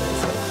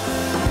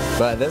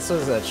 But this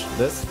was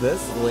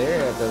this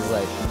lyric was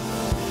like,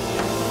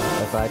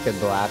 if I could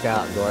black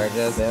out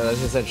gorgeous. It was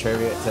just a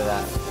tribute to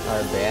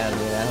our band,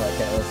 you know? Like,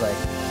 it was like,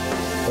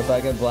 if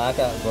I could black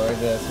out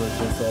gorgeous was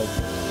just like,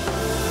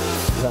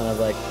 kind of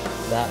like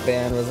that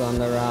band was on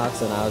the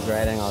rocks, and I was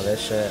writing all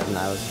this shit, and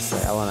I was just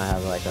like, I want to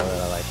have like a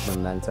little like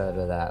memento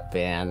to that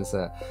band.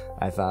 So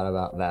I thought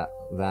about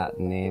that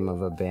name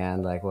of a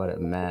band, like what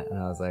it meant, and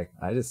I was like,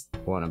 I just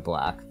want to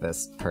black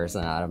this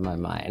person out of my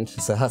mind.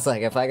 So I was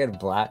like, if I could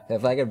black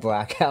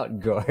out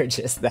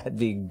Gorgeous, that'd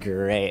be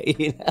great,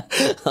 you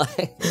know.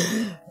 Like,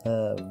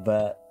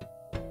 but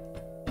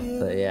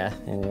yeah.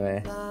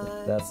 Anyway,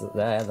 that's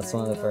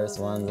one of the first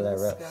ones that I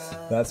wrote.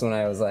 That's when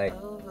I was like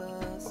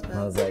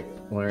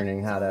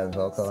learning how to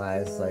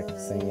vocalize, like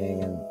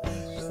singing, and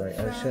just like,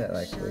 oh shit,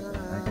 like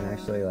I can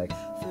actually like.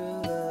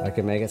 I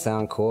can make it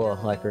sound cool,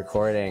 like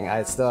recording.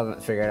 I still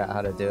haven't figured out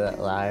how to do it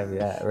live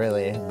yet,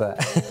 really, but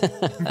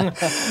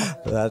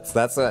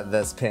that's what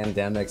this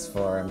pandemic's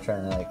for. I'm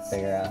trying to like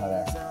figure out how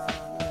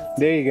to.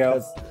 There you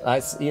go. I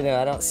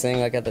don't sing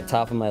like at the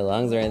top of my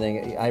lungs or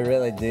anything. I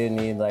really do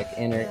need like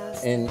inner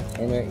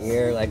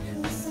ear like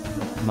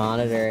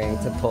monitoring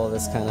to pull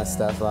this kind of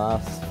stuff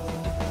off.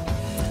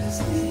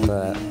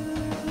 But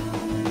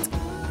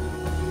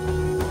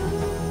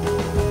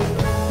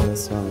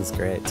this one's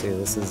great too.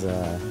 This is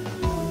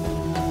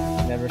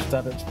Never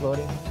Stop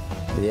Exploding.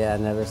 Yeah,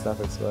 Never Stop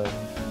Exploding.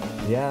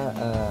 Yeah,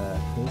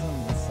 who's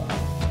on this song?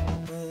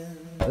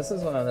 This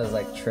is one of those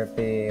like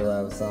trippy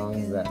love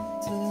songs that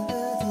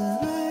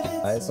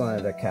I just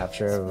wanted to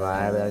capture a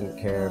vibe. I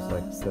didn't care if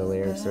like the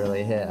lyrics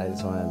really hit. I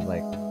just wanted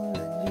like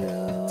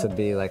to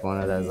be like one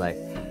of those like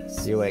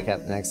you wake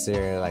up next to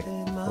your like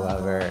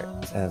lover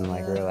and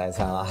like realize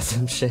how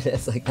awesome shit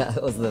is. Like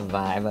that was the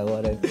vibe I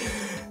wanted.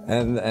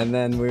 And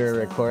then we were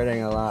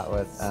recording a lot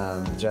with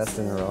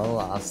Justin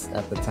Roloffs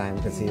at the time,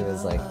 because he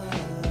was like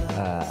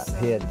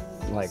he had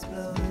like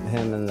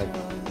him and the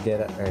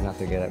Get Up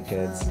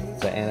Kids,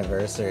 the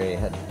Anniversary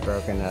had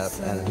broken up,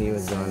 and he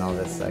was doing all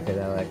this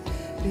psychedelic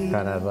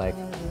kind of like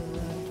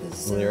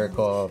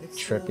lyrical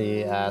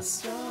trippy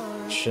ass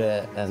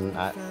shit, and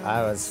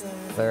I was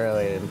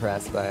thoroughly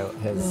impressed by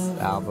his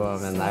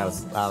album, and I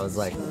was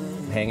like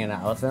hanging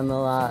out with him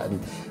a lot and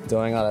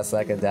doing all the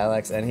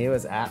psychedelics, and he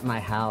was at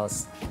my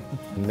house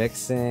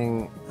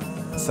mixing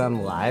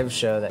some live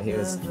show that he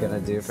was gonna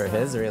do for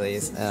his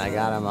release, and I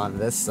got him on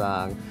this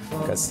song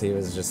because he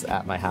was just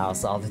at my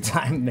house all the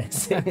time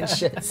mixing and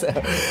shit. So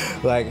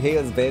like he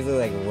was basically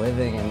like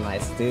living in my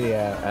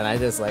studio, and I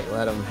just like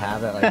let him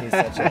have it. Like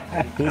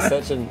he's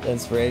such an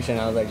inspiration.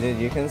 I was like, dude,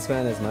 you can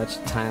spend as much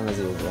time as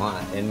you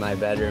want in my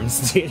bedroom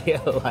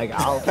studio. Like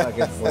I'll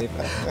fucking sleep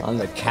on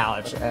the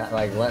couch.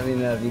 Like let me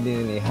know if you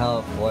need any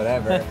help,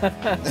 whatever.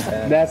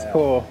 And, that's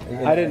cool.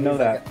 I didn't know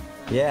that.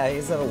 Yeah,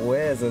 he's a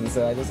whiz, and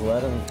so I just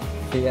let him.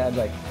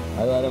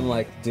 I let him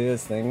like do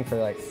his thing for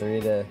like 3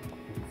 to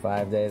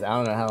 5 days. I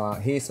don't know how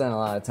long. He spent a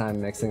lot of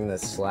time mixing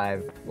this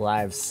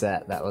live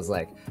set that was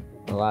like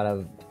a lot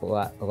of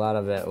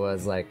it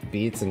was like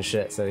beats and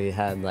shit. So he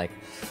had like,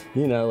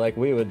 you know, like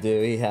we would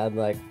do. He had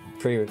like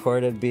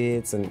pre-recorded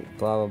beats and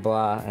blah blah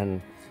blah.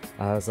 And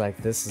I was like,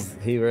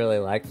 he really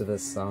liked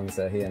this song,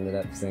 so he ended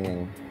up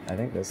singing. I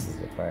think this is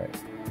the part.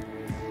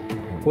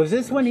 Was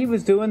this when he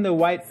was doing the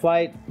White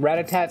Flight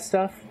Rat-a-tat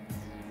stuff?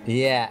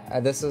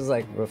 Yeah, this was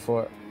like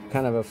before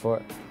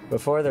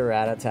the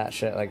Rat-a-tat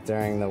shit, like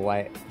during the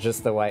White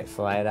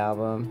Flight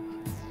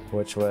album,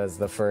 which was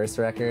the first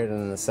record,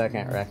 and the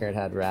second record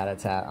had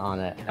Rat-a-tat on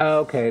it. Oh,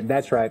 okay,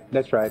 that's right.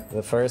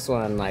 The first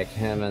one, like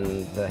him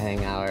and the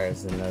Hang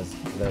Hours and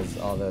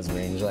all those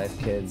Range Life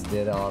kids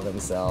did all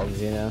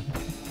themselves, you know.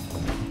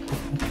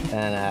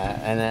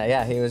 And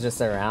yeah, he was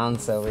just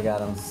around, so we got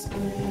him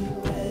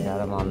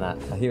on that.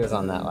 He was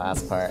on that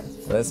last part.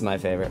 This is my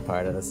favorite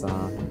part of the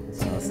song.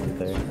 So listen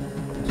through.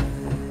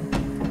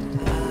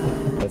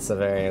 It's a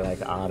very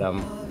like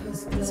autumn.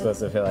 It's supposed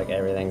to feel like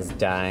everything's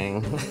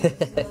dying.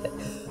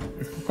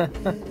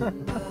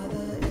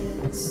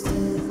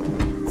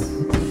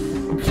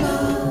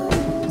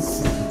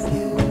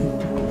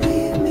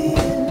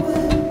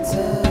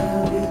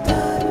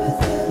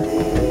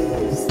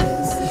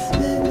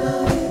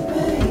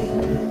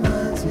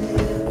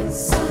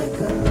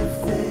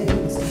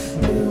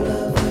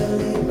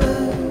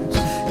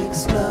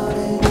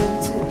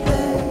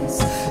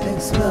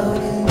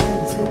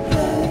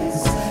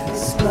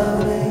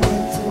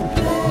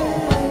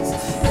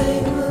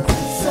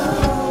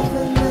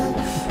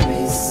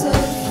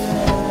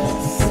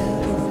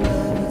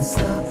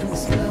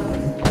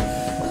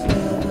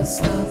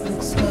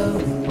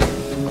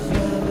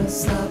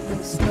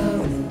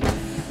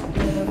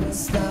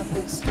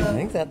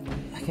 I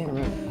can't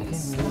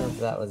remember if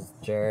that was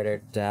Jared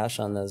or Dash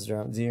on those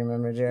drums. Do you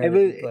remember, Jared?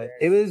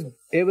 It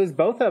was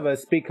both of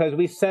us, because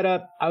we set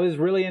up. I was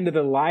really into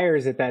the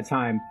Liars at that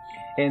time,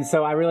 and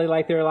so I really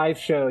liked their live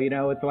show, you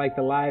know, with like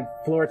the live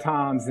floor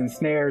toms and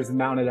snares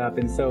mounted up,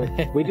 and so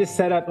we just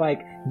set up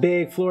like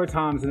big floor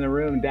toms in the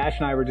room. Dash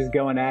and I were just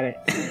going at it.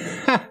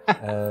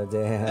 Oh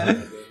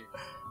damn!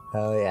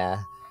 Oh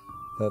yeah,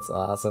 that's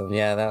awesome.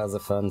 Yeah, that was a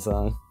fun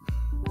song.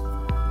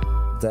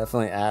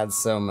 Definitely adds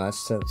so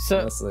much to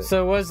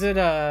So was it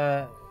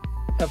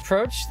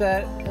Approach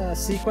that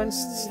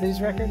sequenced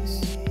these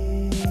records?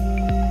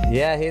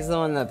 Yeah, he's the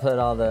one that put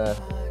all the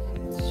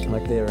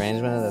Like the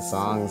arrangement of the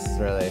songs,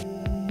 really.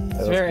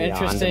 It's very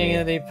interesting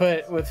that they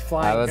put with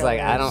flying. I was like,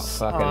 I don't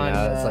fucking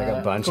know. It's like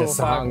a bunch of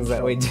songs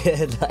that we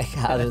did. Like,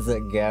 how does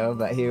it go?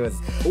 But he was.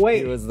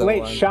 Wait, he was the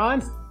one.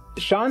 Sean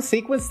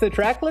sequenced the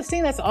track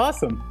listing. That's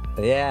awesome.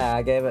 Yeah,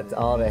 I gave it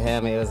all to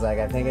him. He was like,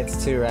 I think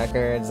it's 2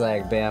 records.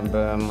 Like, bam,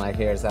 boom. Like,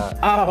 here's how.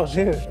 Oh,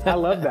 dude, I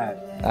love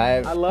that.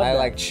 I love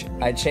that.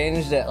 I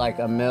changed it like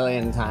a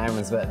million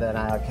times, but then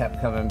I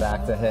kept coming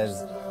back to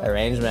his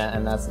arrangement,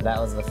 and that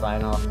was the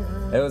final.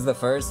 It was the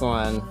first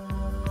one.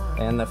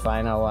 And the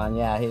final one,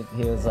 yeah,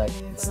 he was like,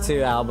 it's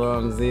 2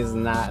 albums, these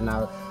and that, and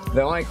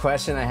the only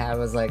question I had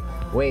was like,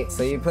 wait,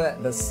 so you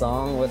put the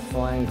song with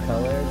flying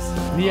colors?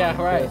 Yeah,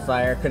 right.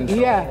 Fire control.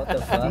 Yeah. What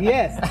the fuck?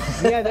 Yes.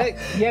 Yeah,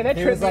 that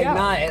He was tripped me like, out.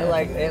 nah,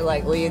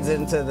 it leads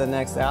into the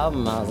next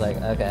album. I was like,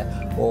 okay,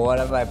 well, what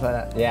if I put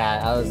it?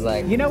 Yeah, I was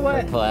like, you know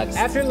what? perplexed.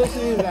 After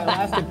listening to that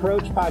Last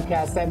Approach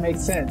podcast, that makes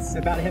sense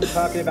about him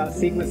talking about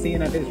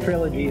sequencing of his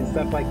trilogy and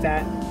stuff like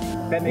that.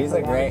 That makes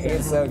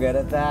He's so good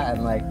at that,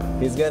 and like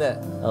he's good at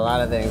a lot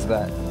of things,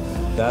 but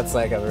that's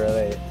like a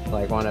really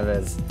like one of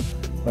his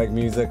like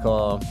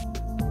musical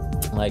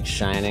like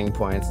shining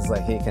points. Is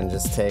like he can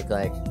just take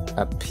like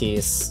a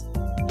piece.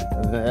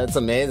 It's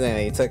amazing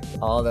that he took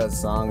all those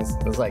songs.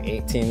 It was like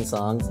 18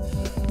 songs.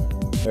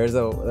 There's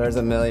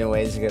a million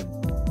ways you could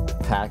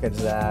package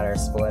that or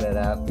split it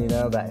up, you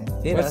know. But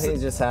he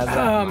just has that.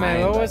 Oh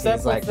man, what was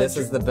that? Like this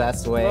is the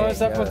best way. What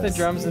was up with the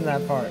drums in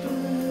that part?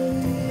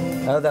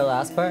 Oh, the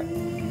last part.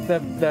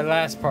 The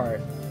last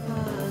part.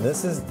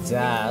 This is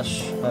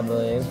Dash, I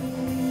believe.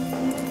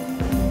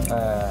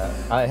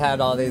 I had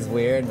all these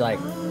weird like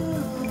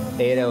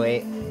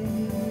 808.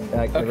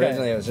 Like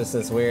originally it was just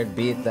this weird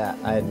beat that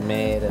I had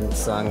made and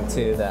sung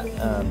to that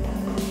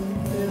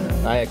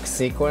I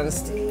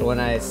sequenced when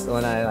I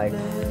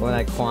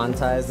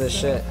quantized this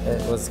shit.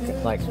 It was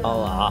like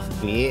all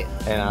offbeat,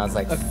 and I was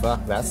like,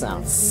 "Fuck, that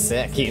sounds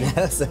sick," you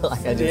know. So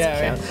like I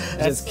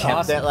just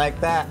kept it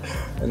like that.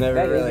 I never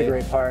that really is a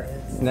great part.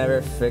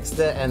 Never fixed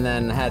it, and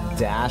then had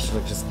Dash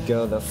would just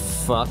go the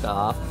fuck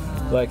off.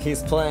 Like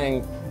he's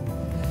playing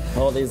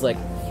all these like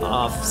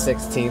off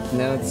 16th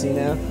notes, you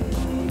know.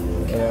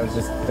 And it was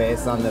just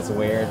based on this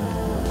weird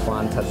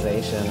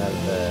quantization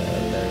of the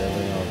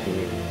original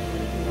beat.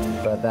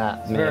 But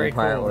that main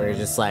part where he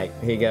just like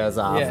he goes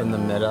off in the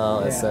middle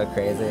is so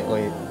crazy.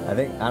 I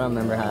don't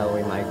remember how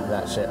we mic'd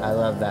that shit. I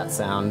love that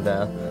sound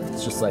though.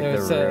 It's just like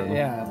the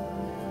room.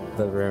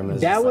 The room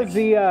is that was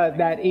like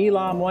that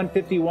Elam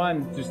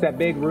 151, just that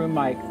big room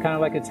mic, kind of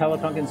like a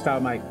Telefunken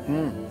style mic.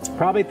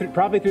 Probably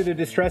through the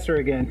distressor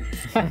again.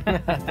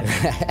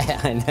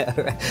 I know.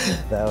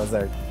 That was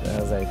our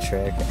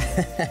trick.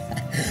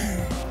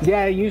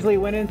 Yeah, it usually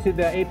went into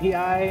the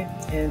API,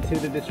 into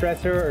the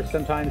distressor, or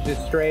sometimes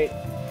just straight,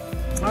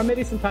 or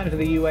maybe sometimes to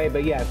the UA.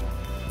 But yeah,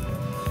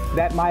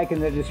 that mic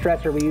and the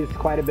distressor we used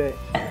quite a bit.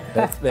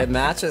 It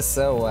matches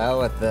so well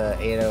with the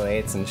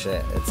 808s and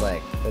shit. It's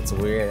like, it's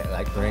weird. It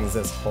like brings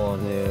this whole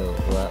new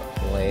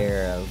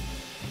layer of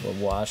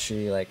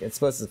washy. Like it's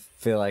supposed to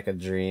feel like a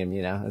dream,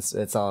 you know.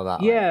 It's all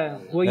about. Yeah,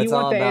 well, you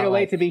want the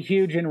 808 to be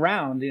huge and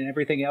round, and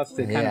everything else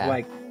to kind of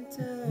like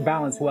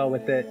balance well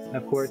with it,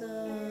 of course.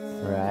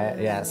 Right.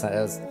 Yeah.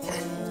 So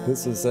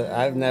this was.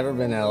 I've never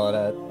been able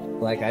to.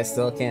 Like I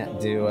still can't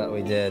do what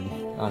we did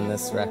on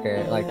this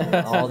record. Like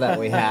all that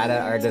we had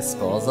at our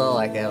disposal.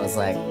 Like it was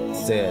like,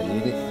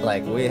 dude,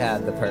 like we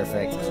had the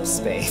perfect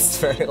space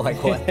for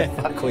like what the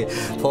fuck we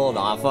pulled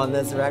off on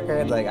this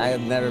record. Like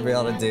I'd never be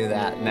able to do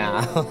that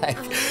now.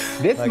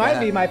 This might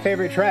be my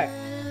favorite track.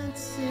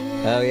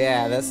 Oh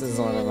yeah, this is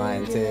one of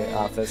mine too,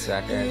 off this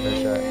record for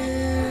sure.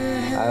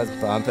 I was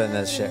bumping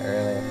this shit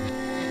earlier.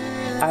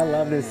 I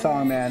love this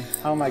song, man.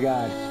 Oh my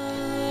god.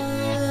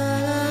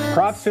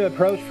 Props to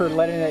Approach for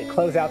letting it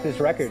close out this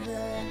record.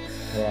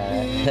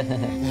 Yeah.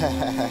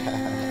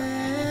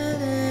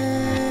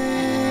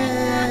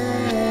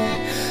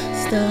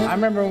 I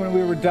remember when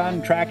we were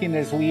done tracking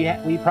this,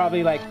 we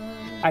probably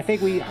I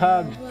think we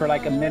hugged for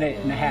like a minute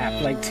and a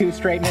half, like 2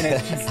 straight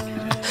minutes.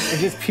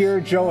 It's just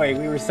pure joy.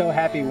 We were so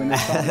happy when the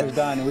song was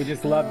done, and we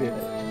just loved it.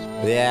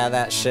 Yeah,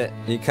 that shit.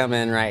 You come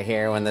in right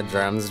here when the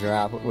drums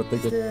drop with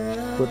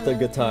the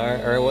guitar,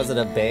 or was it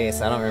a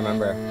bass? I don't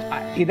remember.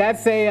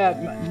 That's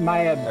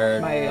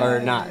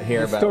or not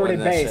here, but distorted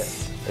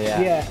bass.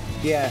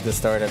 Yeah.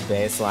 Distorted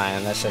bass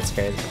line. That shit's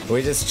crazy.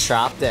 We just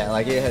chopped it.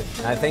 Like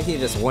I think he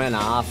just went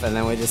off, and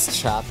then we just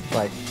chopped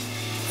like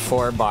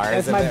 4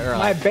 bars of it.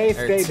 My bass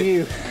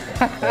debut.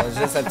 It was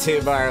just a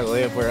 2-bar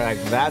loop. We're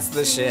like, that's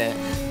the shit.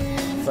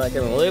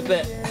 Fucking loop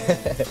it.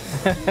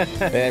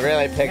 It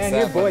really picks up. Man,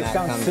 your voice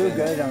sounds so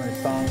good on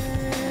this song.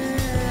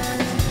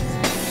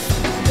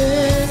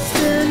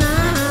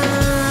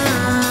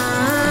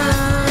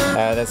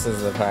 Oh, this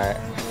is the part.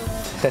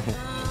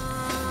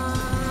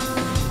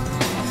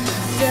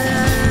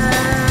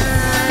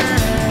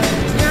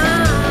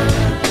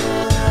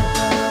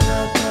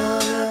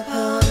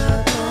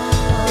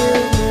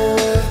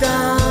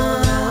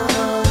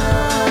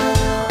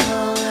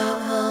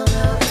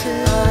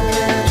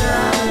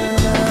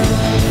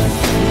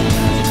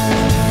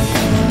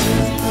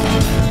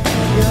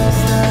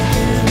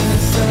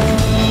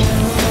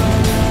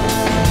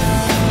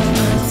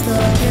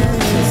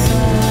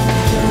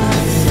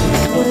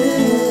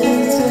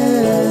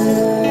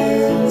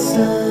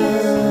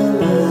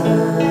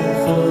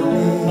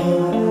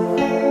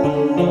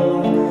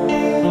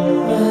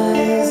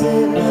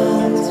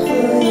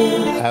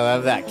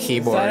 love that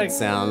keyboard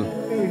sound.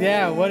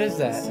 Yeah, what is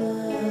that?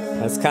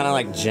 That's kind of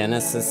like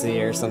Genesis-y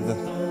or something.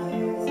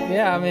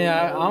 Yeah, I mean,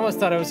 I almost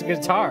thought it was a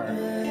guitar.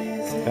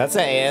 That's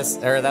a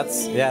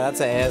that's an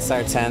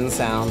ASR 10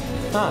 sound.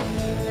 Huh.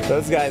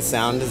 Those guys'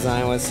 sound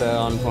design was so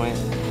on point.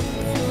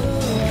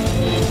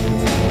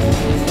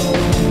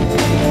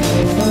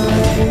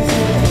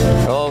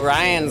 Well,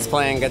 Ryan's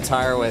playing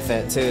guitar with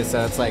it too,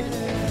 so it's like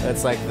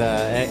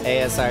the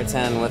ASR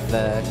 10 with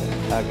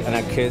an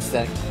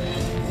acoustic.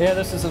 Yeah,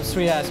 this is some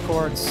sweet ass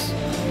chords.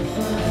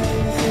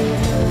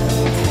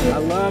 I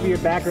love your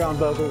background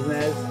vocals,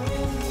 Nez.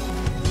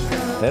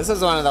 This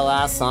is one of the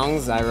last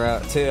songs I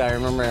wrote too. I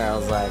remember I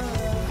was like,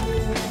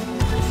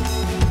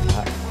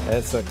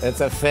 it's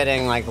a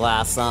fitting like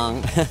last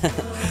song.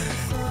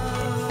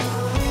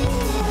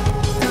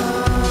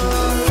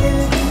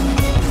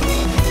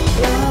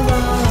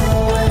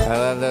 I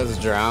love those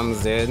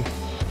drums, dude.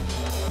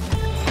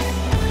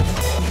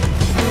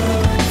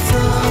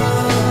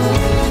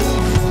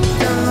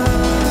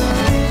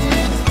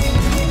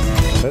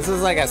 This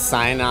is like a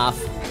sign-off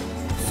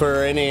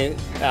for any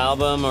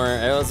album, or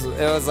it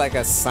was like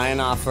a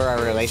sign-off for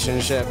our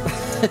relationship.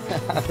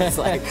 It's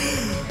like,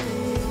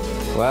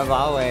 love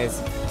always,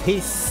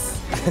 peace.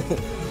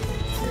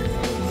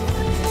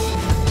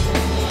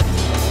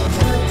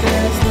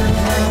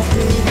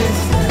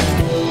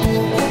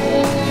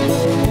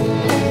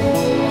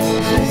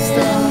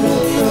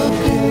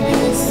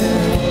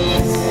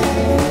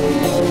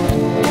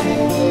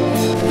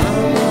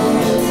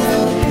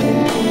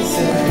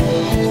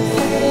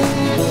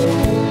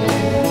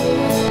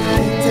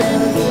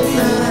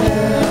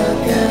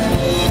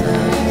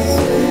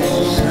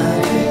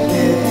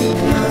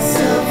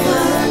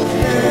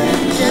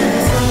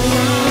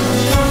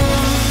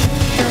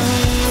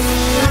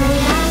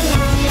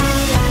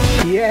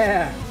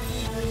 Yeah.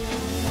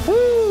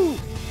 Woo!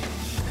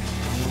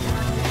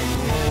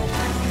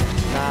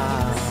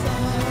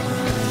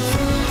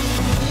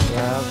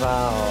 Love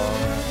all.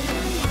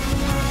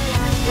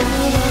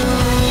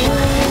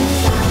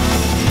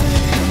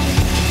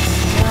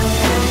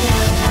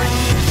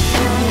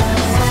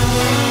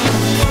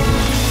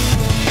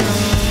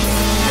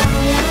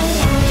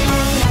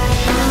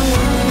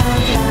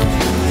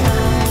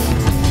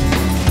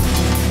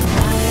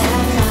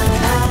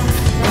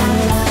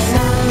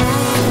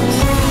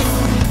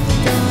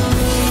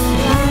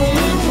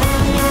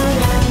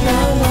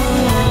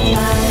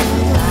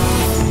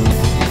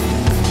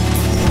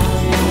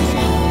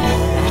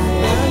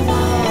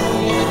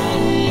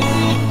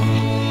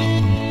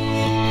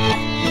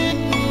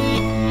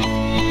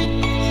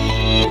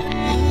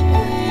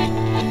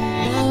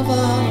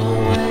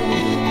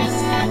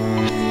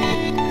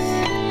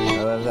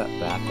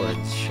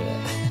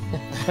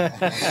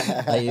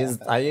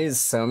 I used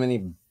so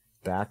many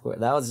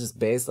backward. That was just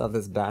based off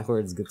this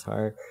backwards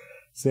guitar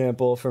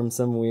sample from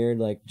some weird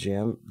like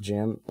jam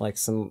like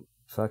some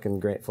fucking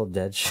Grateful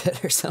Dead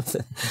shit or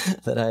something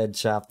that I had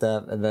chopped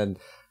up, and then.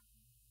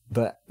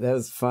 But that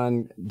was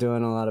fun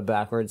doing a lot of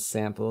backwards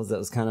samples. That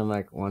was kind of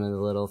like one of the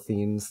little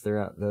themes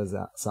throughout those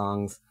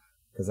songs,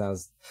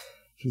 because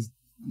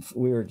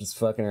we were just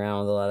fucking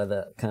around with a lot of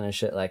that kind of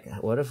shit. Like,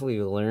 what if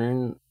we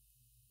learn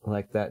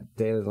like that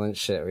David Lynch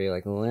shit where you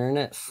like learn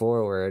it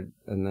forward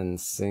and then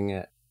sing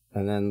it,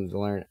 and then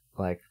learn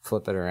like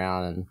flip it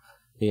around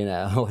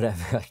and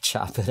whatever, like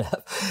chop it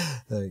up.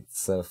 Like,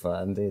 so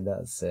fun, dude. That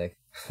was sick.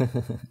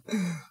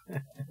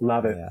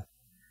 Love it. Yeah.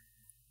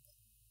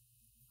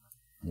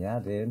 Yeah,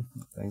 dude.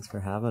 Thanks for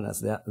having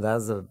us. That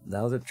was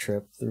a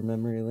trip through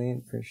memory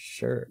lane for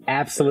sure.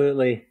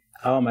 Absolutely.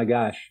 Oh my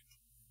gosh.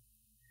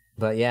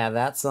 But yeah,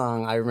 that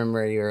song, I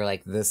remember you were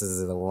like, "This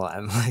is the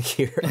one." Like,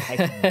 you were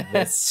like,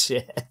 "This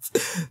shit,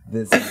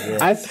 this is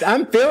it."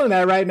 I'm feeling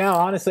that right now.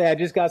 Honestly, I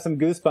just got some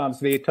goosebumps.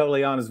 To be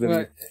totally honest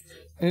with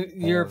you.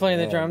 You were playing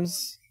the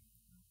drums.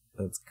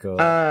 That's cool.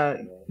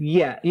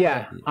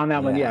 Yeah, on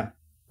that one, yeah.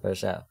 For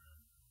sure.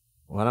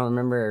 Well, I don't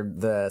remember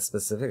the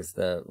specifics.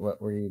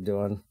 What were you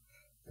doing?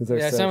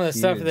 Yeah, some of the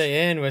stuff at the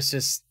end was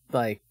just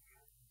like...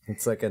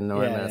 It's like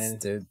enormous,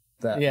 dude.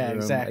 That room,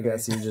 exactly. I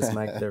guess you just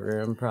mic'd the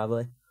room,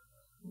 probably.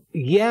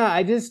 Yeah,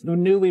 I just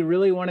knew we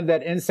really wanted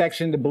that end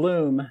section to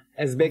bloom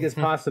as big as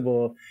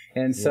possible.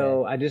 And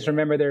so I just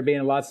remember there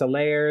being lots of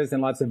layers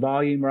and lots of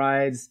volume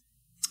rides.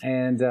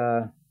 And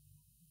I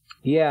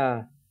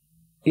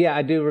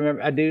do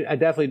remember. I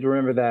definitely do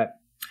remember that.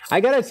 I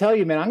gotta tell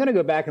you, man, I'm gonna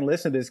go back and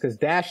listen to this because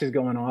Dash is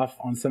going off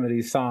on some of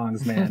these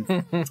songs, man.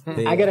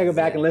 I gotta go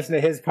back and listen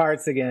to his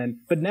parts again.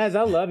 But Nez,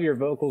 I love your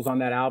vocals on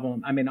that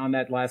album. I mean, on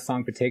that last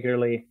song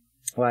particularly.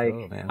 Like,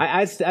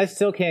 I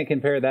still can't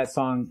compare that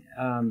song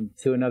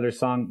to another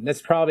song.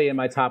 That's probably in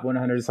my top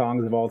 100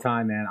 songs of all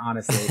time, man.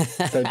 Honestly.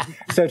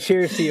 So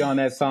cheers to you on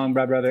that song,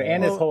 brother,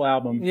 and this whole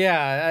album.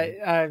 Yeah,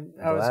 I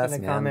was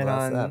going to comment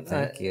on. Up.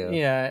 Thank you.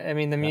 Yeah, I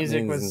mean the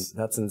music was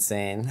that's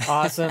insane.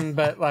 Awesome,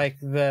 but like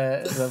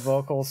the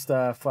vocal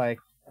stuff, like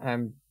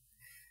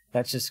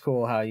that's just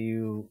cool how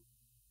you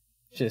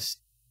just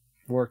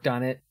worked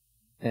on it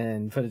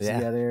and put it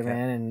together,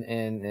 man.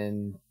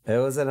 And it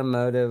was an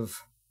emotive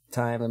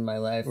time in my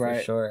life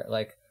for sure.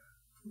 Like,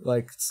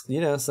 like,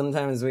 you know,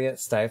 sometimes we get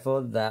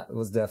stifled. That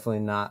was definitely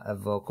not a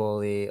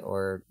vocally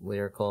or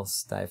lyrical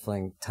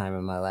stifling time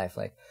in my life.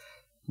 Like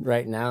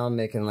right now I'm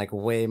making like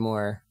way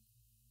more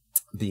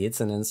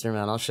beats and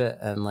instrumental shit,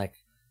 and like,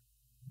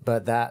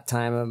 but that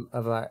time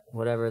of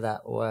whatever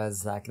that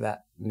was, like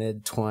that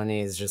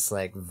mid-20s, just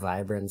like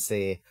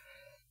vibrancy,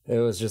 it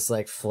was just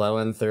like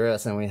flowing through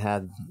us, and we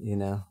had, you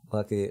know,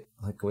 lucky,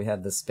 like we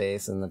had the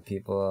space and the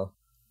people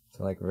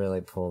to like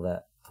really pull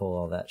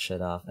all that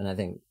shit off. And I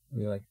think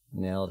we like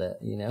nailed it,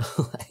 you know,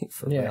 like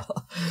for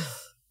real.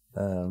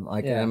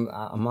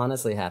 I'm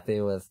honestly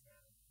happy with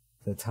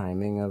the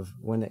timing of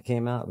when it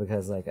came out,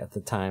 because like at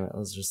the time it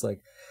was just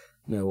like,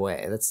 no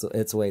way,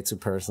 it's way too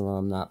personal.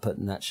 I'm not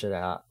putting that shit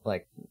out.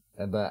 Like,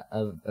 but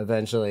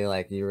eventually,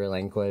 like, you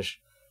relinquish.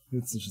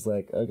 It's just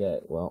like, okay,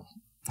 well,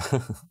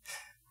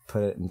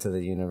 put it into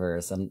the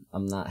universe.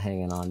 I'm not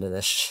hanging on to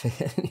this shit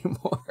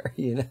anymore,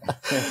 you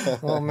know.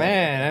 Well,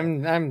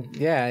 man,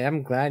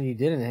 I'm glad you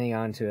didn't hang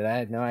on to it. I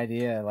had no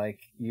idea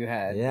like you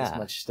had this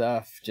much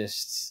stuff.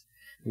 Just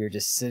you're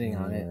just sitting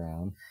on it.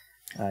 Around.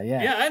 I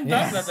hadn't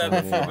thought about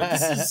that before, but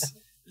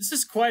this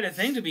is quite a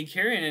thing to be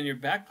carrying in your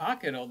back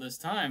pocket all this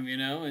time, you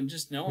know, and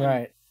just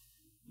knowing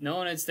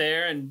it's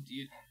there, and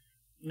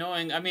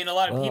knowing. I mean, a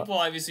lot of people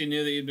obviously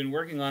knew that you'd been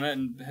working on it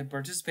and had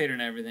participated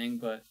in everything,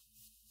 but.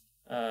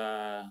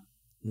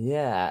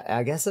 Yeah,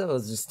 I guess it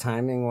was just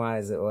timing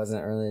wise, it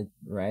wasn't really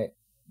right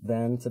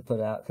then to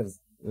put out, because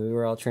we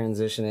were all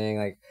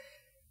transitioning.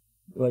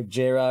 Like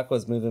J-Rock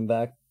was moving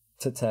back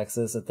to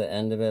Texas at the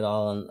end of it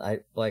all,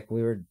 and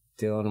we were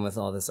dealing with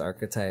all this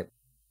Archetype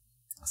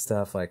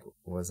stuff. Like,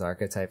 was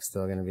Archetype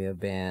still going to be a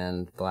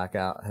band?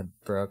 Blackout had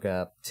broke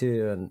up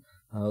too, and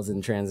I was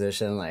in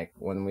transition. Like,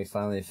 when we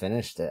finally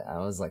finished it, I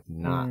was like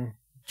not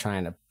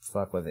trying to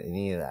fuck with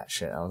any of that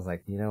shit. I was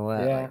like, you know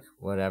what, like,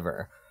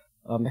 whatever.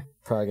 I'm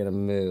probably gonna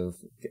move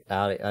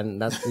out,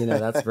 and that's, you know,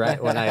 that's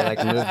right when I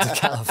like moved to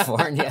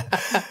California.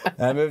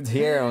 I moved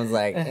here and was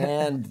like,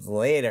 and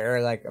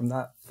later, like, I'm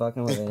not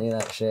fucking with any of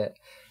that shit.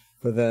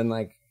 But then,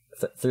 like,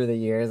 through the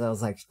years, I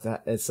was like,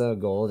 it's so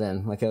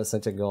golden. Like, it was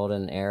such a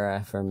golden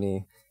era for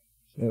me.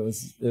 It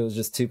was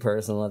just too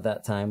personal at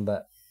that time.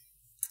 But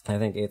I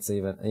think it's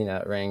even, you know,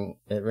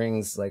 it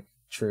rings like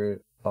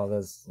true. All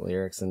those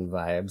lyrics and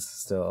vibes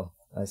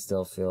I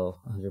still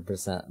feel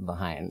 100%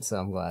 behind. So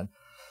I'm glad.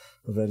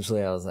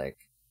 Eventually, I was like,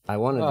 I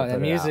wanted to put it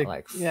out.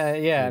 Like,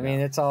 I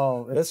mean, it's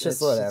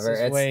just whatever.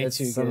 It's way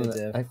too good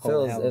to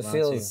it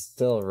feels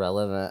still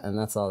relevant, and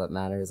that's all that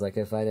matters. Like,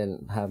 if I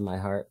didn't have my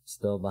heart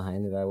still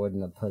behind it, I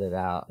wouldn't have put it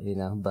out, you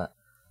know. But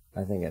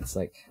I think it's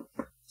like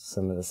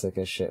some of the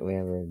sickest shit we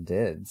ever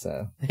did.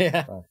 So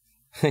yeah,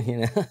 you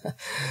know,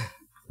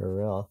 for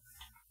real.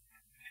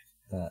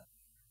 But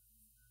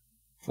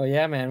well,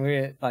 yeah, man,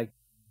 we like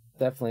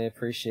definitely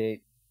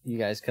appreciate you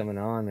guys coming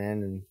on,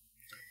 man, and.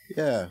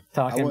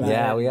 Talking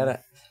about it. We gotta.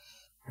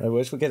 I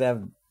wish we could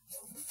have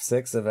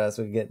 6 of us.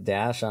 We could get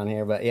Dash on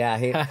here, but yeah,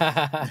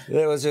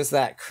 it was just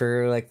that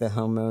crew, like the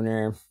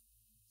homeowner.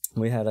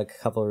 We had a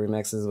couple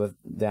remixes with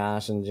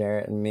Dash and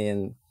Jarrett and me,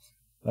 and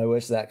I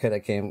wish that could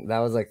have came. That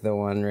was like the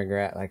one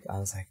regret. Like, I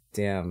was like,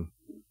 damn,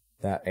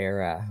 that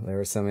era. There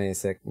were so many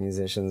sick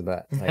musicians,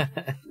 but like.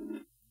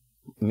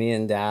 Me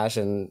and Dash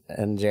and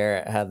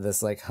Jarrett had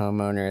this like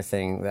homeowner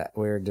thing that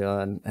we were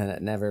doing, and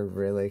it never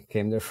really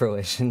came to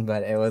fruition,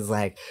 but it was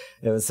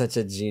such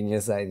a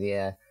genius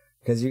idea,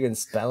 because you can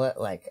spell it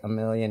like a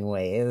million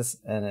ways,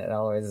 and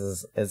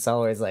it's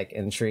always like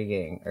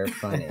intriguing or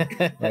funny.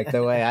 Like,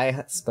 the way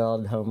I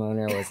spelled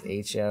homeowner was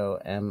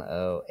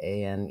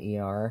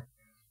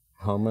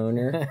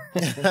HOMOANER,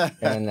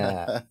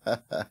 homeowner.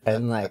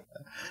 and like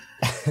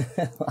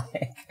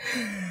like,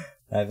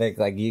 I think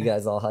like you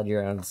guys all had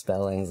your own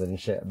spellings and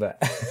shit, but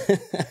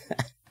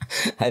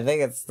I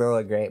think it's still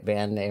a great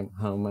band name,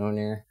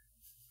 Homeowner.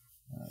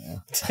 I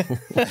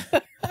don't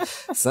know.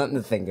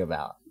 Something to think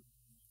about.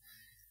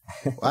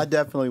 Well, I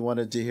definitely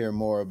wanted to hear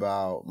more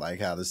about like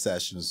how the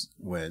sessions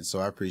went, so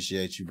I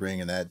appreciate you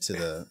bringing that to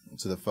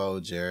the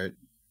fold, Jared.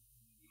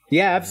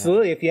 Yeah,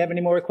 absolutely. If you have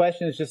any more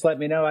questions, just let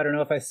me know. I don't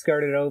know if I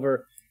skirted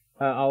over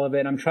all of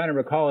it. I'm trying to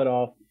recall it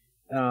all.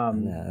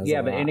 But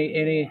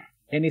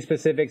any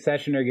specific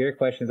session or gear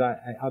questions,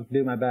 I'll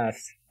do my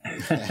best.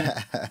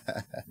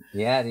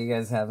 Yeah, do you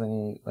guys have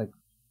any, like,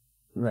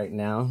 right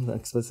now,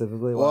 like,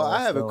 specifically? Well,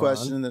 I have a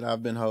question that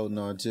I've been holding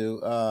on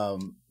to.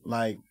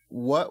 Like,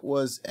 what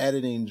was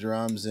editing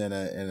drums in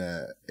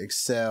a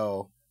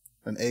Excel,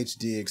 an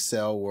HD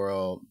Excel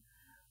world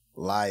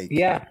like?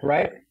 Yeah,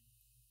 right.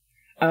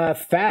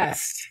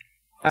 Fast.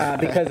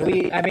 Because what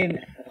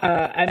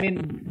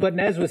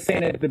Nez was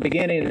saying at the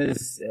beginning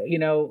is, you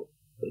know,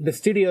 the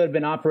studio had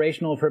been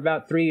operational for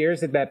about 3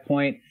 years at that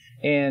point,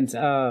 and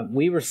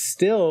we were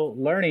still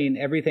learning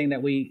everything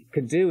that we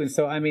could do. And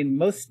so, I mean,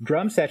 most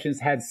drum sessions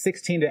had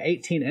 16 to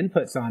 18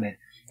 inputs on it,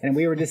 and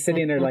we were just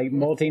sitting there like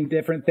multing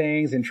different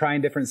things and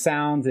trying different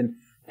sounds. And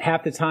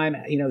half the time,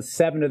 you know,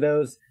 7 of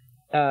those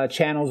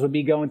channels would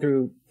be going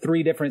through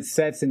 3 different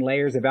sets and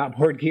layers of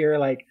outboard gear.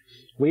 Like,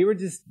 we were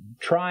just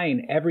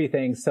trying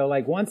everything. So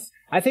like once,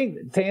 I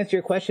think to answer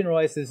your question,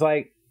 Royce, is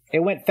like, it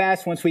went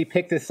fast once we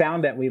picked a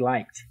sound that we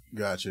liked.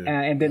 Gotcha.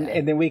 And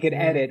then we could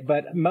edit.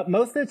 But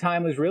most of the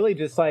time was really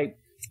just like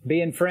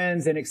being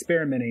friends and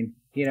experimenting,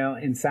 you know,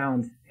 in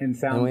sound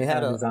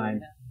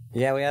design.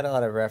 Yeah, we had a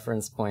lot of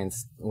reference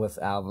points with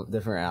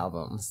different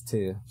albums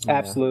too.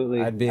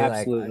 Absolutely. I'd be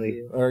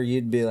absolutely. like, or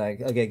you'd be like,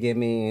 okay, give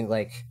me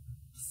like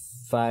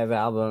 5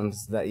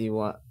 albums that you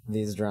want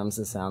these drums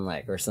to sound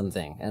like or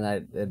something.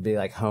 And it'd be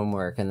like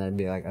homework, and then I'd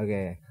be like,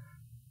 okay,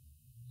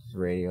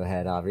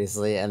 Radiohead,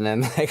 obviously, and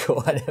then like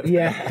whatever.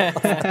 Yeah.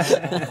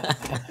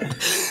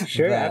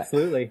 Sure,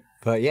 absolutely.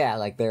 But yeah,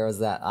 like there was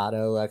that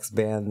Auto Lux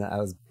band that I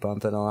was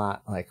bumping a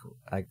lot. Like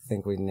I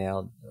think we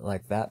nailed,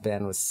 like that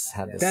band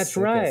had the That's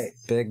right.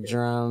 big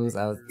drums.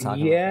 I was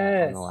talking about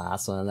that on the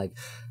last one. Like,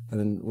 and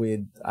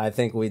then I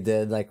think we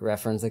did like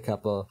reference a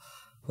couple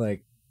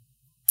like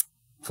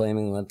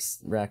Flaming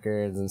Lips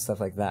records and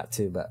stuff like that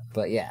too.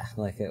 But yeah,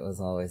 like it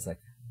was always like,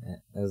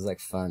 it was like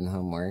fun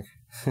homework.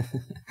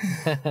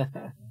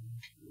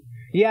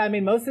 Yeah, I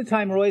mean, most of the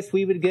time, Royce,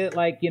 we would get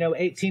like,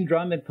 18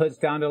 drum inputs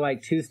down to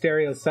like 2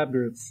 stereo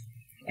subgroups.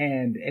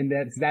 And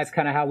that's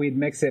kind of how we'd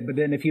mix it. But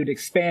then if you'd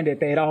expand it,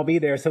 they'd all be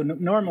there. So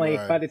normally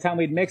by the time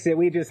we'd mix it,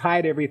 we'd just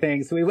hide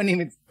everything. So we wouldn't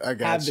even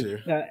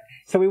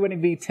so we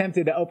wouldn't be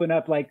tempted to open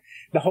up like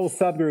the whole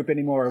subgroup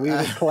anymore. We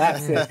would just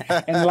collapse it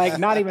and like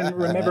not even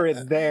remember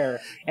it's there.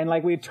 And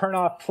like we'd turn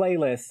off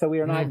playlists. So we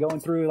were not going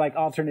through like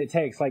alternate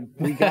takes. Like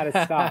we got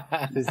to stop.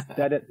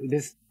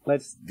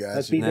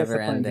 Let's be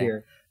disciplined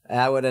here.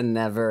 I would have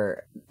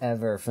never,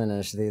 ever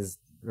finished these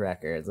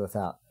records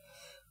without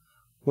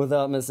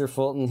Mr.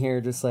 Fulton here.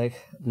 Just like,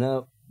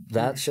 nope,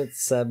 that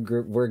shit's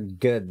subgroup. We're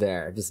good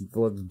there. Just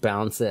let's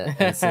bounce it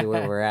and see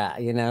where we're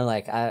at. You know,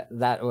 like I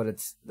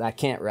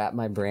can't wrap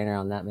my brain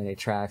around that many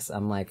tracks.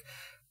 I'm like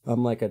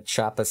a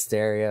chop a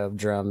stereo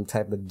drum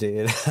type of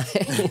dude.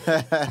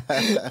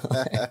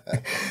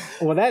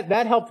 Well,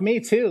 that helped me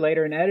too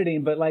later in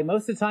editing. But like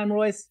most of the time,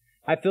 Royce,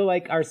 I feel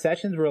like our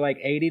sessions were like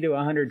 80 to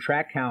 100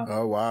 track count.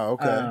 Oh wow,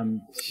 okay.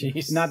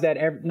 Not that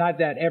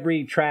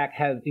every track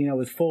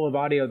was full of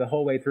audio the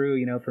whole way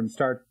through, from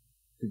start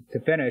to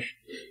finish.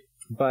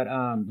 But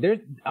there's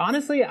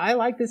honestly, I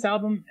like this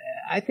album.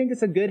 I think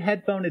it's a good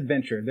headphone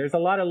adventure. There's a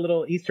lot of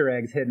little Easter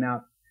eggs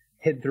hidden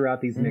throughout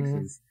these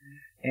mixes,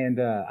 and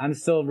I'm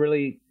still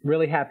really,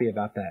 really happy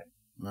about that.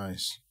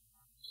 Nice.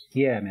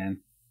 Yeah, man.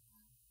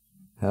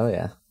 Hell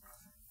yeah.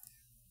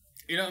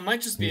 It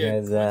might just be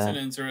a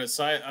coincidence or a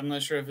side. I'm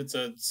not sure if it's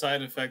a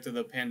side effect of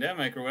the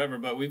pandemic or whatever,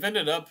 but we've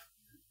ended up,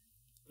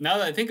 now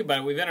that I think about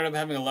it, we've ended up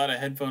having a lot of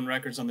headphone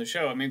records on the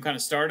show. I mean, kind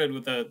of started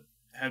with a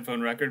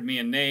headphone record, me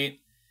and Nate,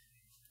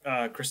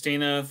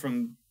 Christina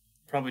from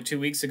probably 2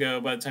 weeks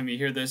ago. By the time you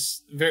hear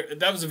this,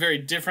 that was a very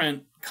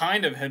different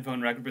kind of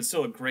headphone record, but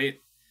still a great,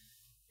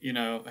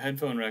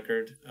 headphone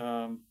record.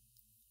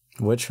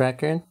 Which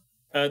record?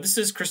 This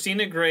is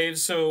Christina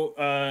Graves.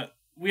 So,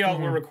 we all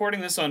were recording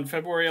this on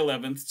February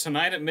 11th.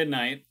 Tonight at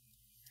midnight,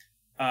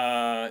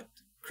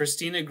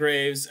 Christina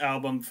Graves'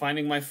 album,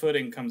 Finding My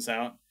Footing, comes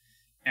out.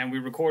 And we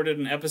recorded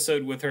an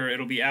episode with her.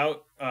 It'll be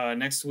out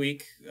next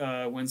week,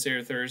 Wednesday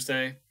or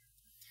Thursday.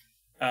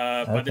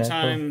 By the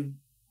time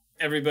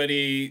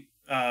everybody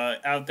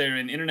out there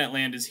in internet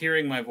land is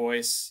hearing my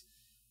voice,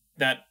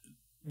 that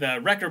the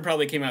record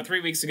probably came out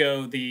 3 weeks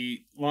ago.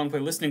 The Long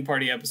Play Listening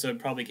Party episode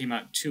probably came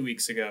out 2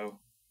 weeks ago.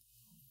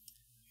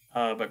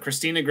 But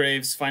Christina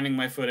Graves, Finding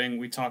My Footing,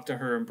 we talked to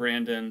her and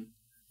Brandon.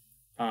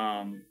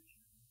 And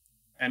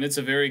it's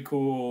a very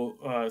cool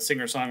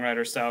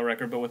singer-songwriter style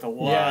record, but with a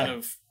lot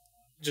of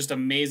just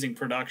amazing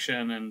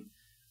production and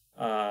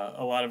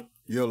a lot of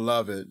you'll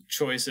love it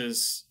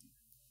choices.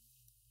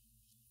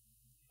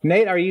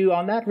 Nate, are you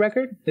on that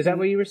record? Is that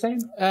what you were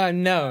saying?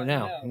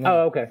 No. Oh,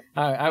 okay.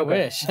 I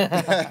wish.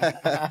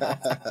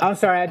 I'm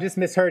sorry, I just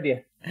misheard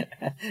you.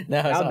 No,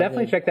 I'll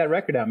definitely check that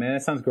record out, man.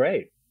 That sounds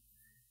great.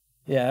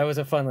 Yeah, it was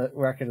a fun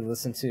record to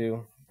listen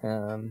to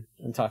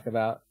and talk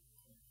about.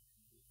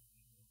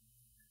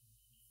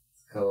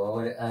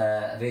 Cool.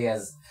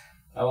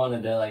 I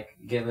wanted to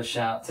give a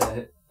shout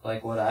to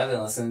what I've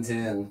been listening to,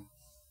 and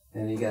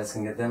maybe you guys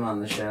can get them on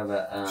the show.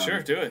 But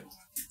sure, do it.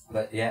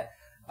 But yeah,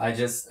 I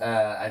just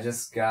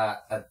got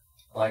a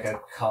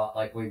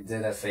call. We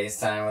did a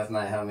FaceTime with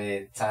my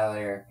homie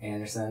Tyler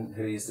Anderson,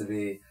 who used to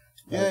be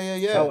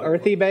Oh,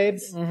 Earthy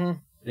Babes. Mm-hmm.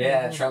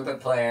 Yeah, trumpet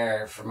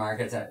player from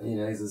Architect.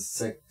 He's a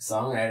sick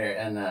songwriter,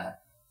 and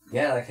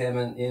him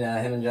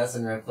and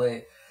Justin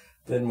Ripley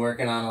been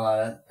working on a lot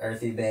of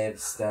Earthy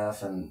Babes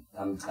stuff, and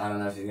I don't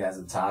know if you guys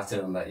have talked to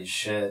them, but you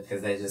should,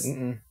 because they just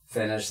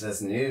finished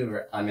this new.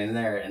 I mean,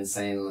 they're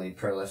insanely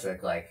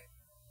prolific.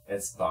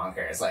 It's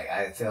bonkers.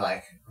 I feel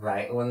like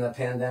right when the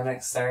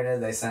pandemic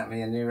started, they sent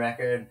me a new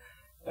record,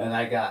 and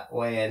I got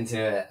way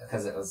into it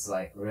because it was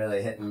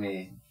really hitting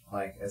me,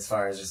 as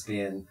far as just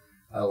being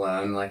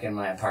alone in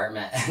my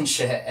apartment and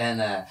shit,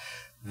 and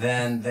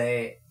then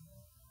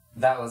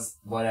that was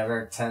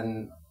whatever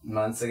 10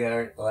 months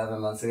ago, 11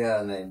 months ago,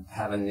 and they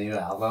have a new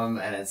album,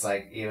 and it's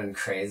like even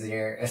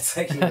crazier. It's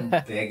like even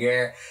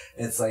bigger.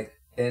 It's like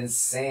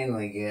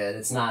insanely good.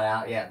 It's not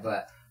out yet,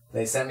 but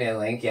they sent me a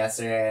link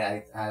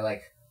yesterday. I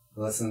like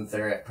listened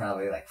through it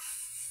probably like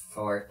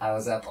I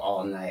was up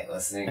all night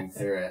listening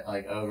through it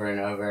like over and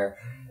over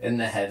in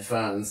the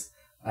headphones.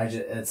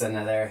 It's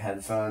another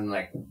headphone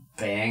like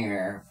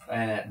banger,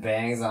 and it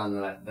bangs on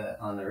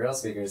the real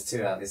speakers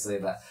too, obviously.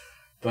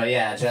 But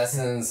yeah,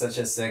 Justin's such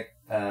a sick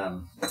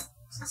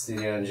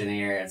studio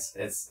engineer.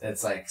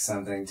 It's like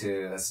something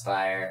to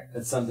aspire.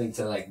 It's something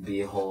to like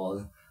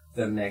behold.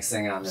 The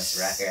mixing on this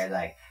record,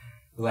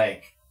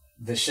 like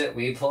the shit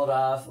we pulled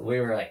off. We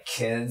were like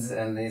kids,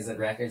 and these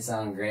records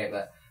sound great,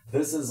 but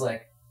this is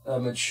like a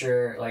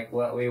mature, like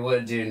what we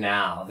would do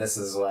now. This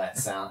is what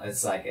sound.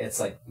 It's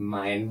like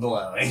mind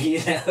blowing, you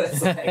know.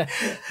 It's like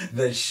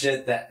the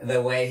shit that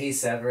the way he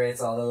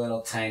separates all the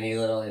little tiny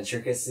little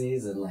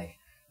intricacies, and like,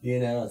 you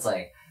know, it's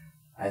like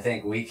I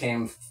think we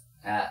came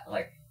at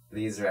like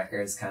these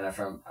records kind of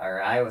from,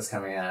 or I was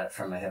coming at it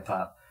from a hip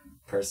hop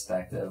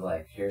perspective,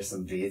 like here's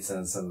some beats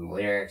and some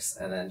lyrics,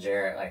 and then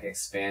Jarrett like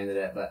expanded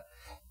it,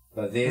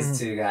 but these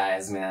two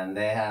guys, man,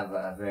 they have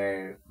a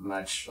very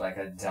much like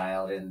a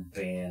dialed in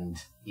band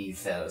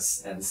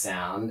ethos and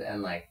sound,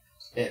 and like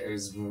it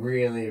was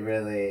really,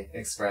 really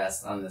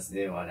expressed on this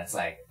new one. It's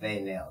like they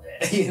nailed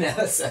it, you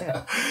know.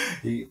 So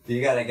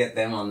you got to get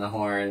them on the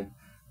horn.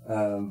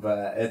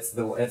 But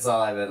it's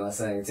all I've been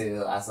listening to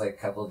the last like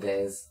couple of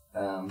days.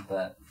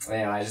 But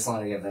anyway, I just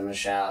want to give them a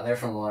shout. They're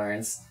from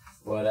Lawrence.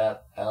 What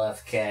up,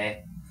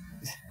 LFK?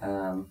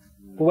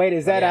 Wait,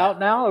 is that out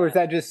now, or is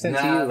that just sent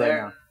to you right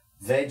now?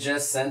 They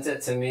just sent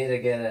it to me to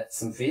get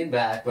some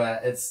feedback,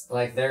 but it's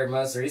like their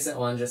most recent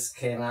one just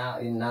came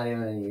out not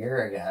even a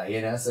year ago,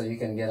 you know, so you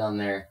can get on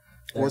their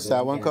What's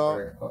that one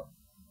called?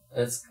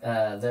 It's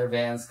their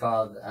band's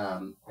called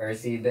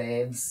Earthy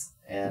Babes,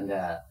 and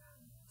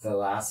the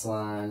last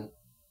one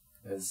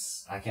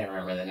is, I can't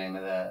remember the name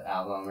of the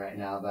album right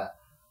now, but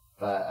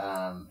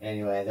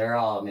anyway, they're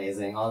all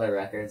amazing. All their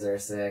records are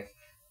sick,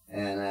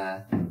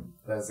 and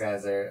those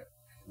guys are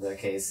the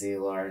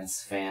KC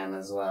Lawrence fan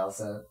as well,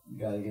 so you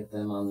gotta get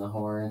them on the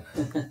horn.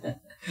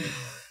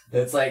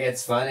 It's like,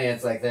 it's funny,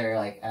 it's like they're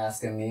like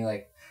asking me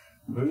like,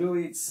 who do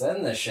we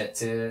send this shit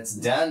to? It's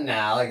done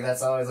now. Like,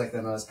 that's always like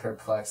the most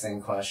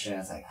perplexing question.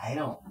 It's like, I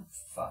don't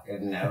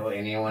fucking know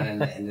anyone in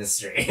the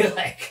industry.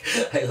 Like,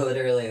 I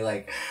literally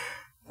like,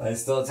 I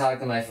still talk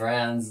to my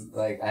friends.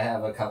 Like, I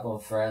have a couple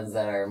of friends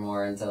that are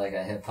more into like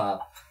a hip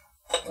hop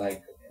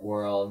like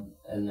world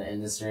in the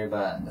industry,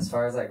 but as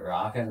far as like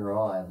rock and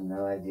roll, I have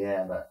no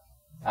idea. But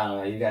I don't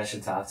know, you guys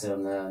should talk to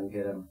him though and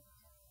get him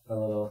a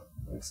little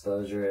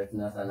exposure, if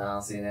nothing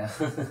else, you know.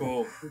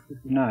 Cool.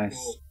 Nice.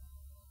 Cool.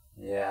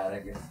 Yeah,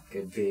 they're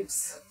good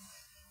peeps.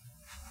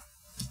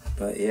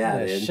 But yeah,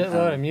 a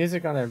shitload of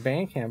music on their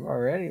Bandcamp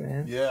already,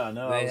 man. Yeah, I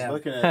know. I was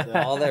looking at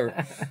that.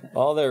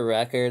 all their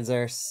records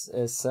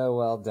is so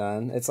well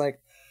done. It's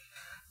like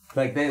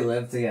they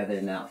live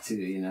together now too,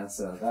 you know.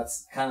 So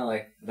that's kind of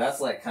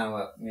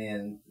what me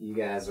and you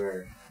guys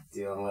were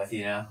dealing with,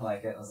 you know.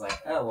 Like, it was like,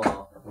 oh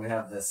well, we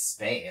have this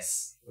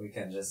space, we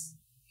can just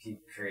keep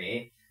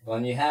create.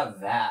 When you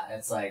have that,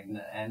 it's like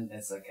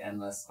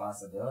endless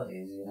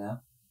possibilities, you know.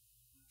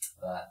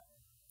 But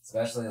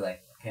especially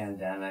like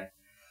pandemic,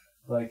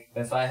 like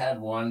if I had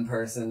one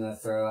person to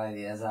throw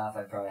ideas off,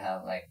 I'd probably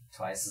have like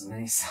twice as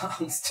many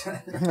songs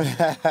done.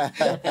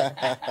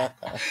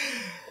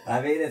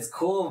 I mean, it's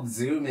cool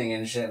zooming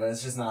and shit, but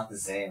it's just not the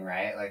same,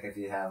 right? Like if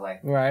you have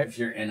like, if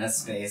you're in a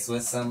space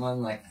with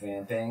someone like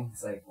vamping,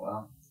 it's like,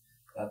 well,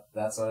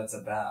 that's what it's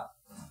about,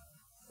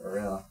 for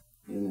real,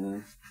 you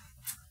know.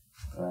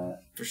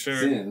 But for sure,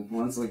 soon,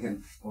 once we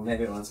can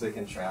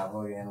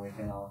travel again, we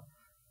can all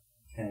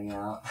hang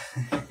out.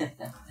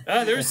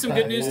 There's some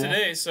good news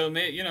today, so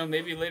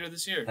maybe later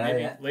this year,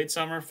 maybe late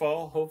summer,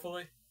 fall,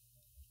 hopefully.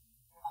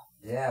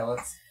 Yeah,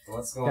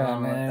 what's going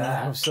on with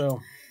that? I hope so.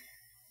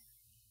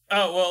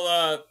 Oh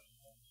well,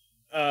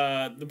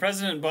 the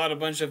president bought a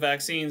bunch of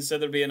vaccines,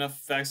 said there'd be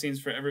enough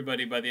vaccines for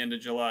everybody by the end of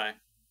July.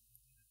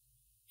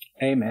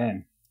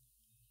 Amen.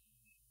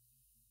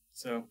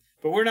 So,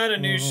 but we're not a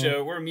news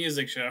show; we're a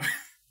music show.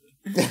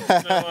 So,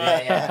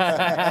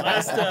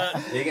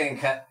 you can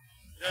cut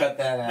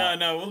that out.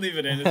 No, we'll leave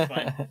it in. It's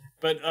fine.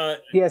 But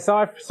yeah,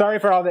 sorry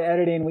for all the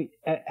editing.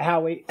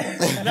 Howie.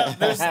 No,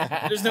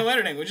 there's no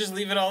editing. We'll just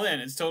leave it all in.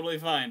 It's totally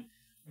fine.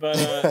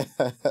 But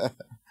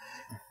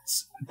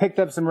picked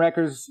up some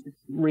records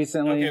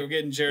recently. Okay, we're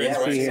getting Jared's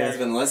what right you here. guys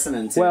been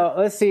listening to. Well,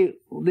 let's see.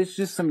 This is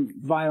just some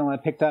vinyl I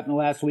picked up in the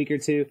last week or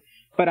two.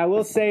 But I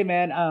will say,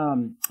 man,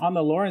 on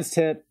the Lawrence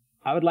tip,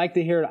 I would like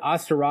to hear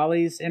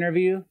Australi's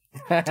interview.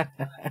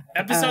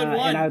 Episode 1.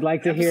 And I would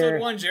like to hear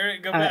Episode 1,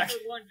 Jared. Go back.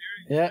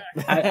 Yeah.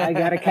 I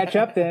got to catch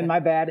up then. My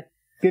bad.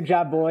 Good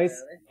job, boys.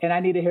 And I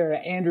need to hear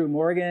an Andrew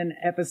Morgan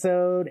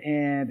episode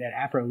and an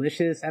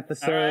Afrolicious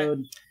episode.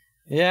 Right.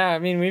 Yeah, I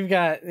mean, we've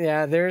got,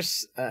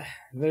 there's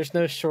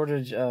no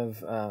shortage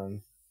of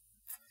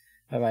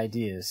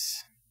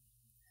ideas.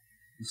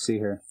 Let's see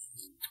here.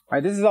 All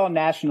right, this is all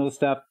national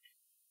stuff.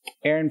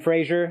 Aaron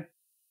Frazier,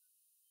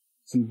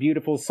 some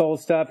beautiful soul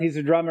stuff. He's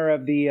the drummer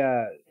of the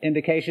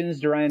Indications,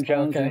 Dorian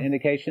Jones and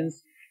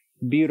Indications.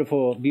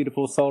 Beautiful,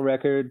 beautiful soul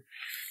record.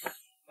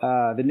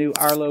 The new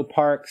Arlo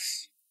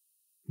Parks,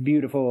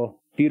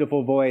 beautiful,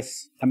 beautiful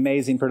voice,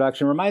 amazing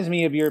production. Reminds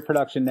me of your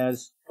production,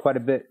 Nez, quite a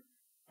bit.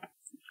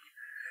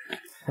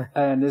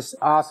 And this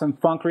awesome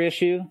funk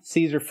reissue,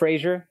 Caesar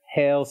Frazier,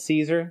 Hail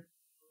Caesar,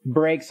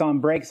 Breaks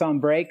on Breaks on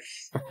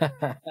Breaks.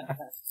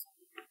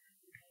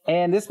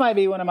 And this might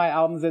be one of my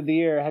albums of the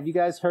year. Have you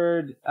guys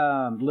heard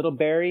Little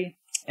Barry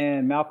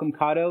and Malcolm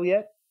Cotto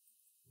yet?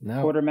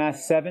 No. Quartermass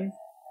 7?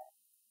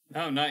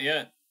 No, not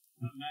yet.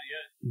 Not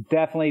yet.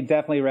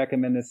 Definitely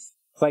recommend this.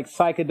 It's like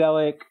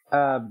psychedelic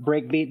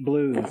breakbeat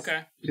blues.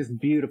 Okay. Just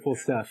beautiful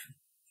stuff.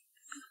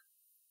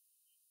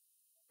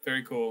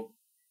 Very cool.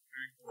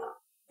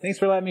 Thanks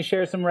for letting me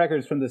share some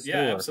records from the store.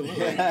 Yeah,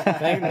 absolutely.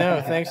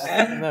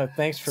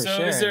 Thanks for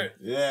sharing.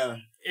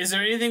 Is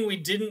there anything we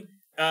didn't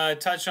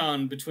touch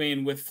on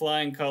between With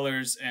Flying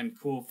Colors and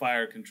Cool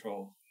Fire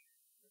Control?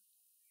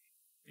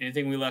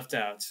 Anything we left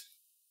out?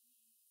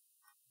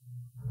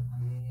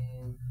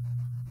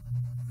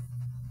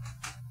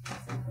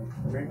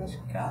 Pretty much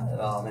got it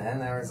all, man.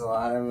 There was a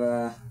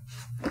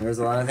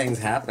lot of things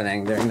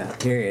happening during that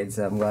period,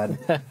 so I'm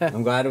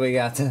glad we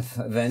got to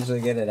eventually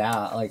get it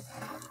out. Like,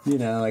 you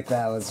know, like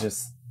that was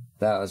just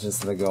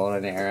the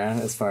golden era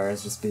as far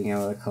as just being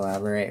able to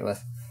collaborate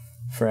with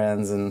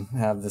friends and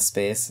have the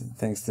space,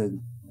 thanks to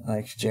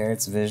like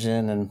Jarrett's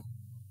vision, and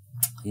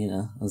you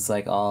know, it's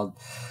like all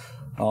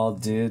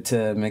due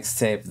to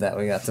mixtape that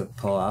we got to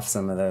pull off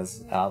some of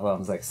those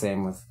albums. Like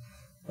same with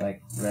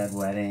like Red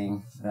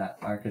Wedding, the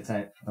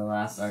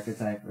last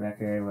Archetype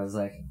record was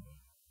like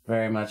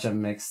very much a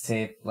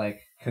mixtape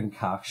like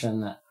concoction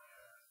that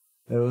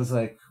it was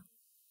like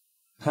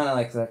kind of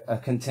like a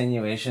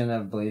continuation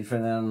of Bleed for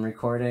Them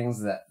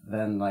recordings that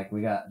then like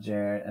we got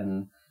Jarrett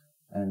and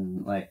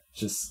like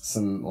just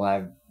some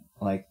live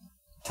like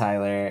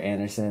Tyler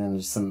Anderson and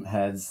just some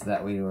heads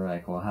that we were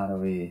like, well, how do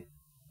we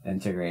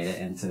integrate it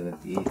into the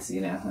beats,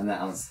 you know? And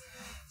that was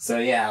so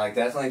yeah, like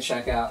definitely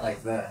check out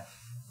like the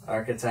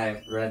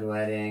Archetype, Red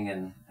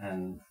Wedding,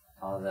 and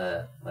all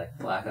the like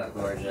Blackout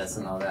Gorgeous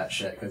and all that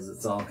shit, because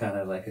it's all kind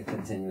of like a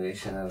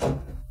continuation of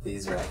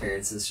these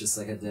records. It's just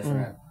like a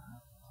different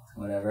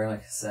whatever,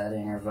 like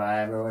setting or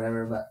vibe or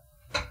whatever.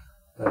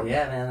 But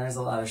yeah, man, there's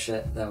a lot of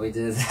shit that we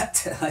did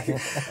that like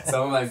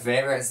some of my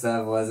favorite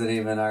stuff wasn't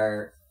even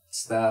our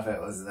stuff. It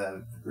was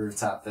the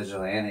Rooftop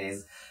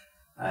Vigilantes,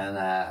 and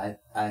I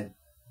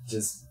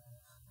just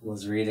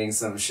was reading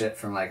some shit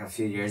from like a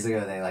few years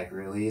ago. They like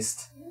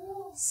released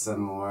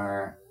some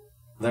more.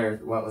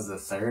 What was the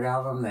third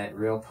album? That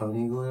Real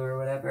Pony Glue or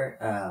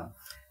whatever.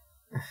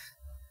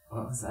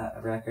 What was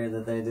that record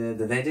that they did?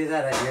 Did they do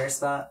that at your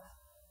spot?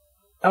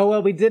 Oh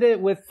well, we did it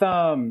with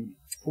an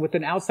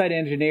outside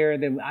engineer,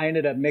 and then I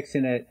ended up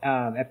mixing it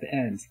at the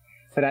end.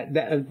 But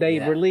they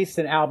released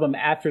an album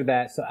after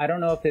that, so I don't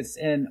know if it's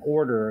in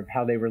order of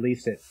how they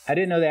released it. I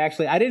didn't know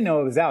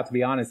it was out, to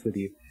be honest with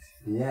you.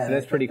 Yeah, so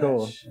that's pretty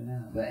cool.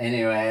 But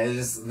anyway, it's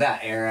just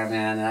that era,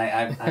 man.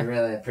 I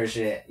really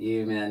appreciate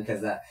you, man,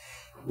 because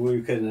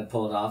we couldn't have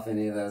pulled off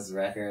any of those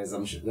records.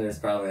 I'm sure there's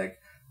probably like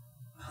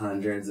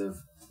hundreds of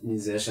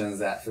musicians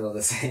that feel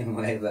the same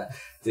way. But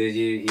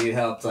dude, you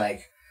helped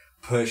like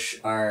push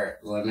our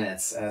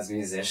limits as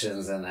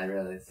musicians, and I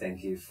really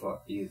thank you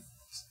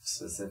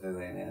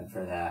specifically, man,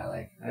 for that.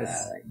 Like,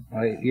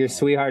 well, you're a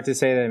sweetheart to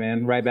say that,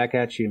 man. Right back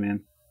at you,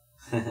 man.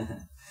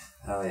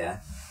 Oh yeah.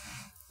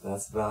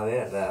 That's about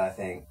it, I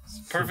think.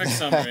 Perfect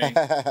summary.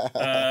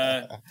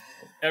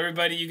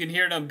 Everybody, you can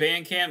hear it on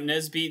Bandcamp,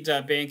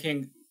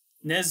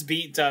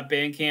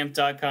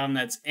 Nezbeat.bandcamp.com.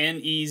 That's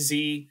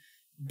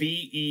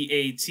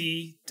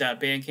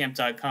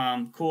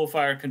NEZBEAT.bandcamp.com. Cool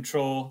Fire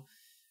Control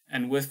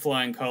and With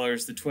Flying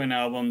Colors, the twin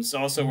albums.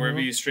 Also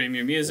wherever you stream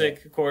your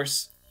music, of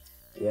course.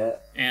 Yeah.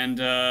 And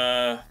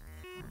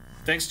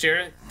thanks,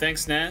 Jarrett.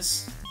 Thanks,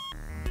 Nez.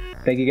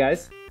 Thank you,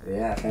 guys.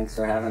 Yeah, thanks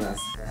for having us.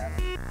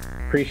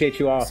 Appreciate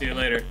you all. See you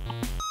later.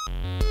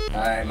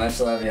 All right, much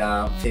love,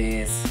 y'all.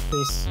 Peace.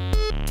 Peace.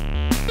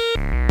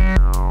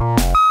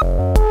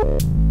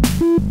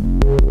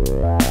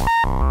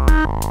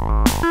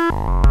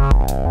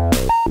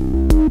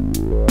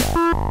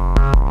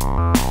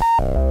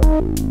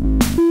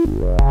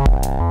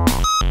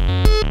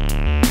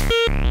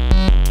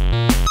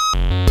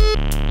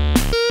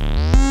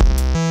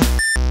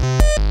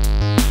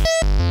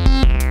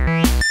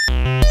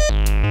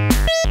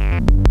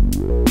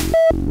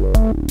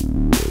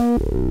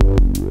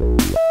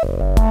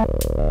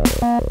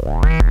 Bye.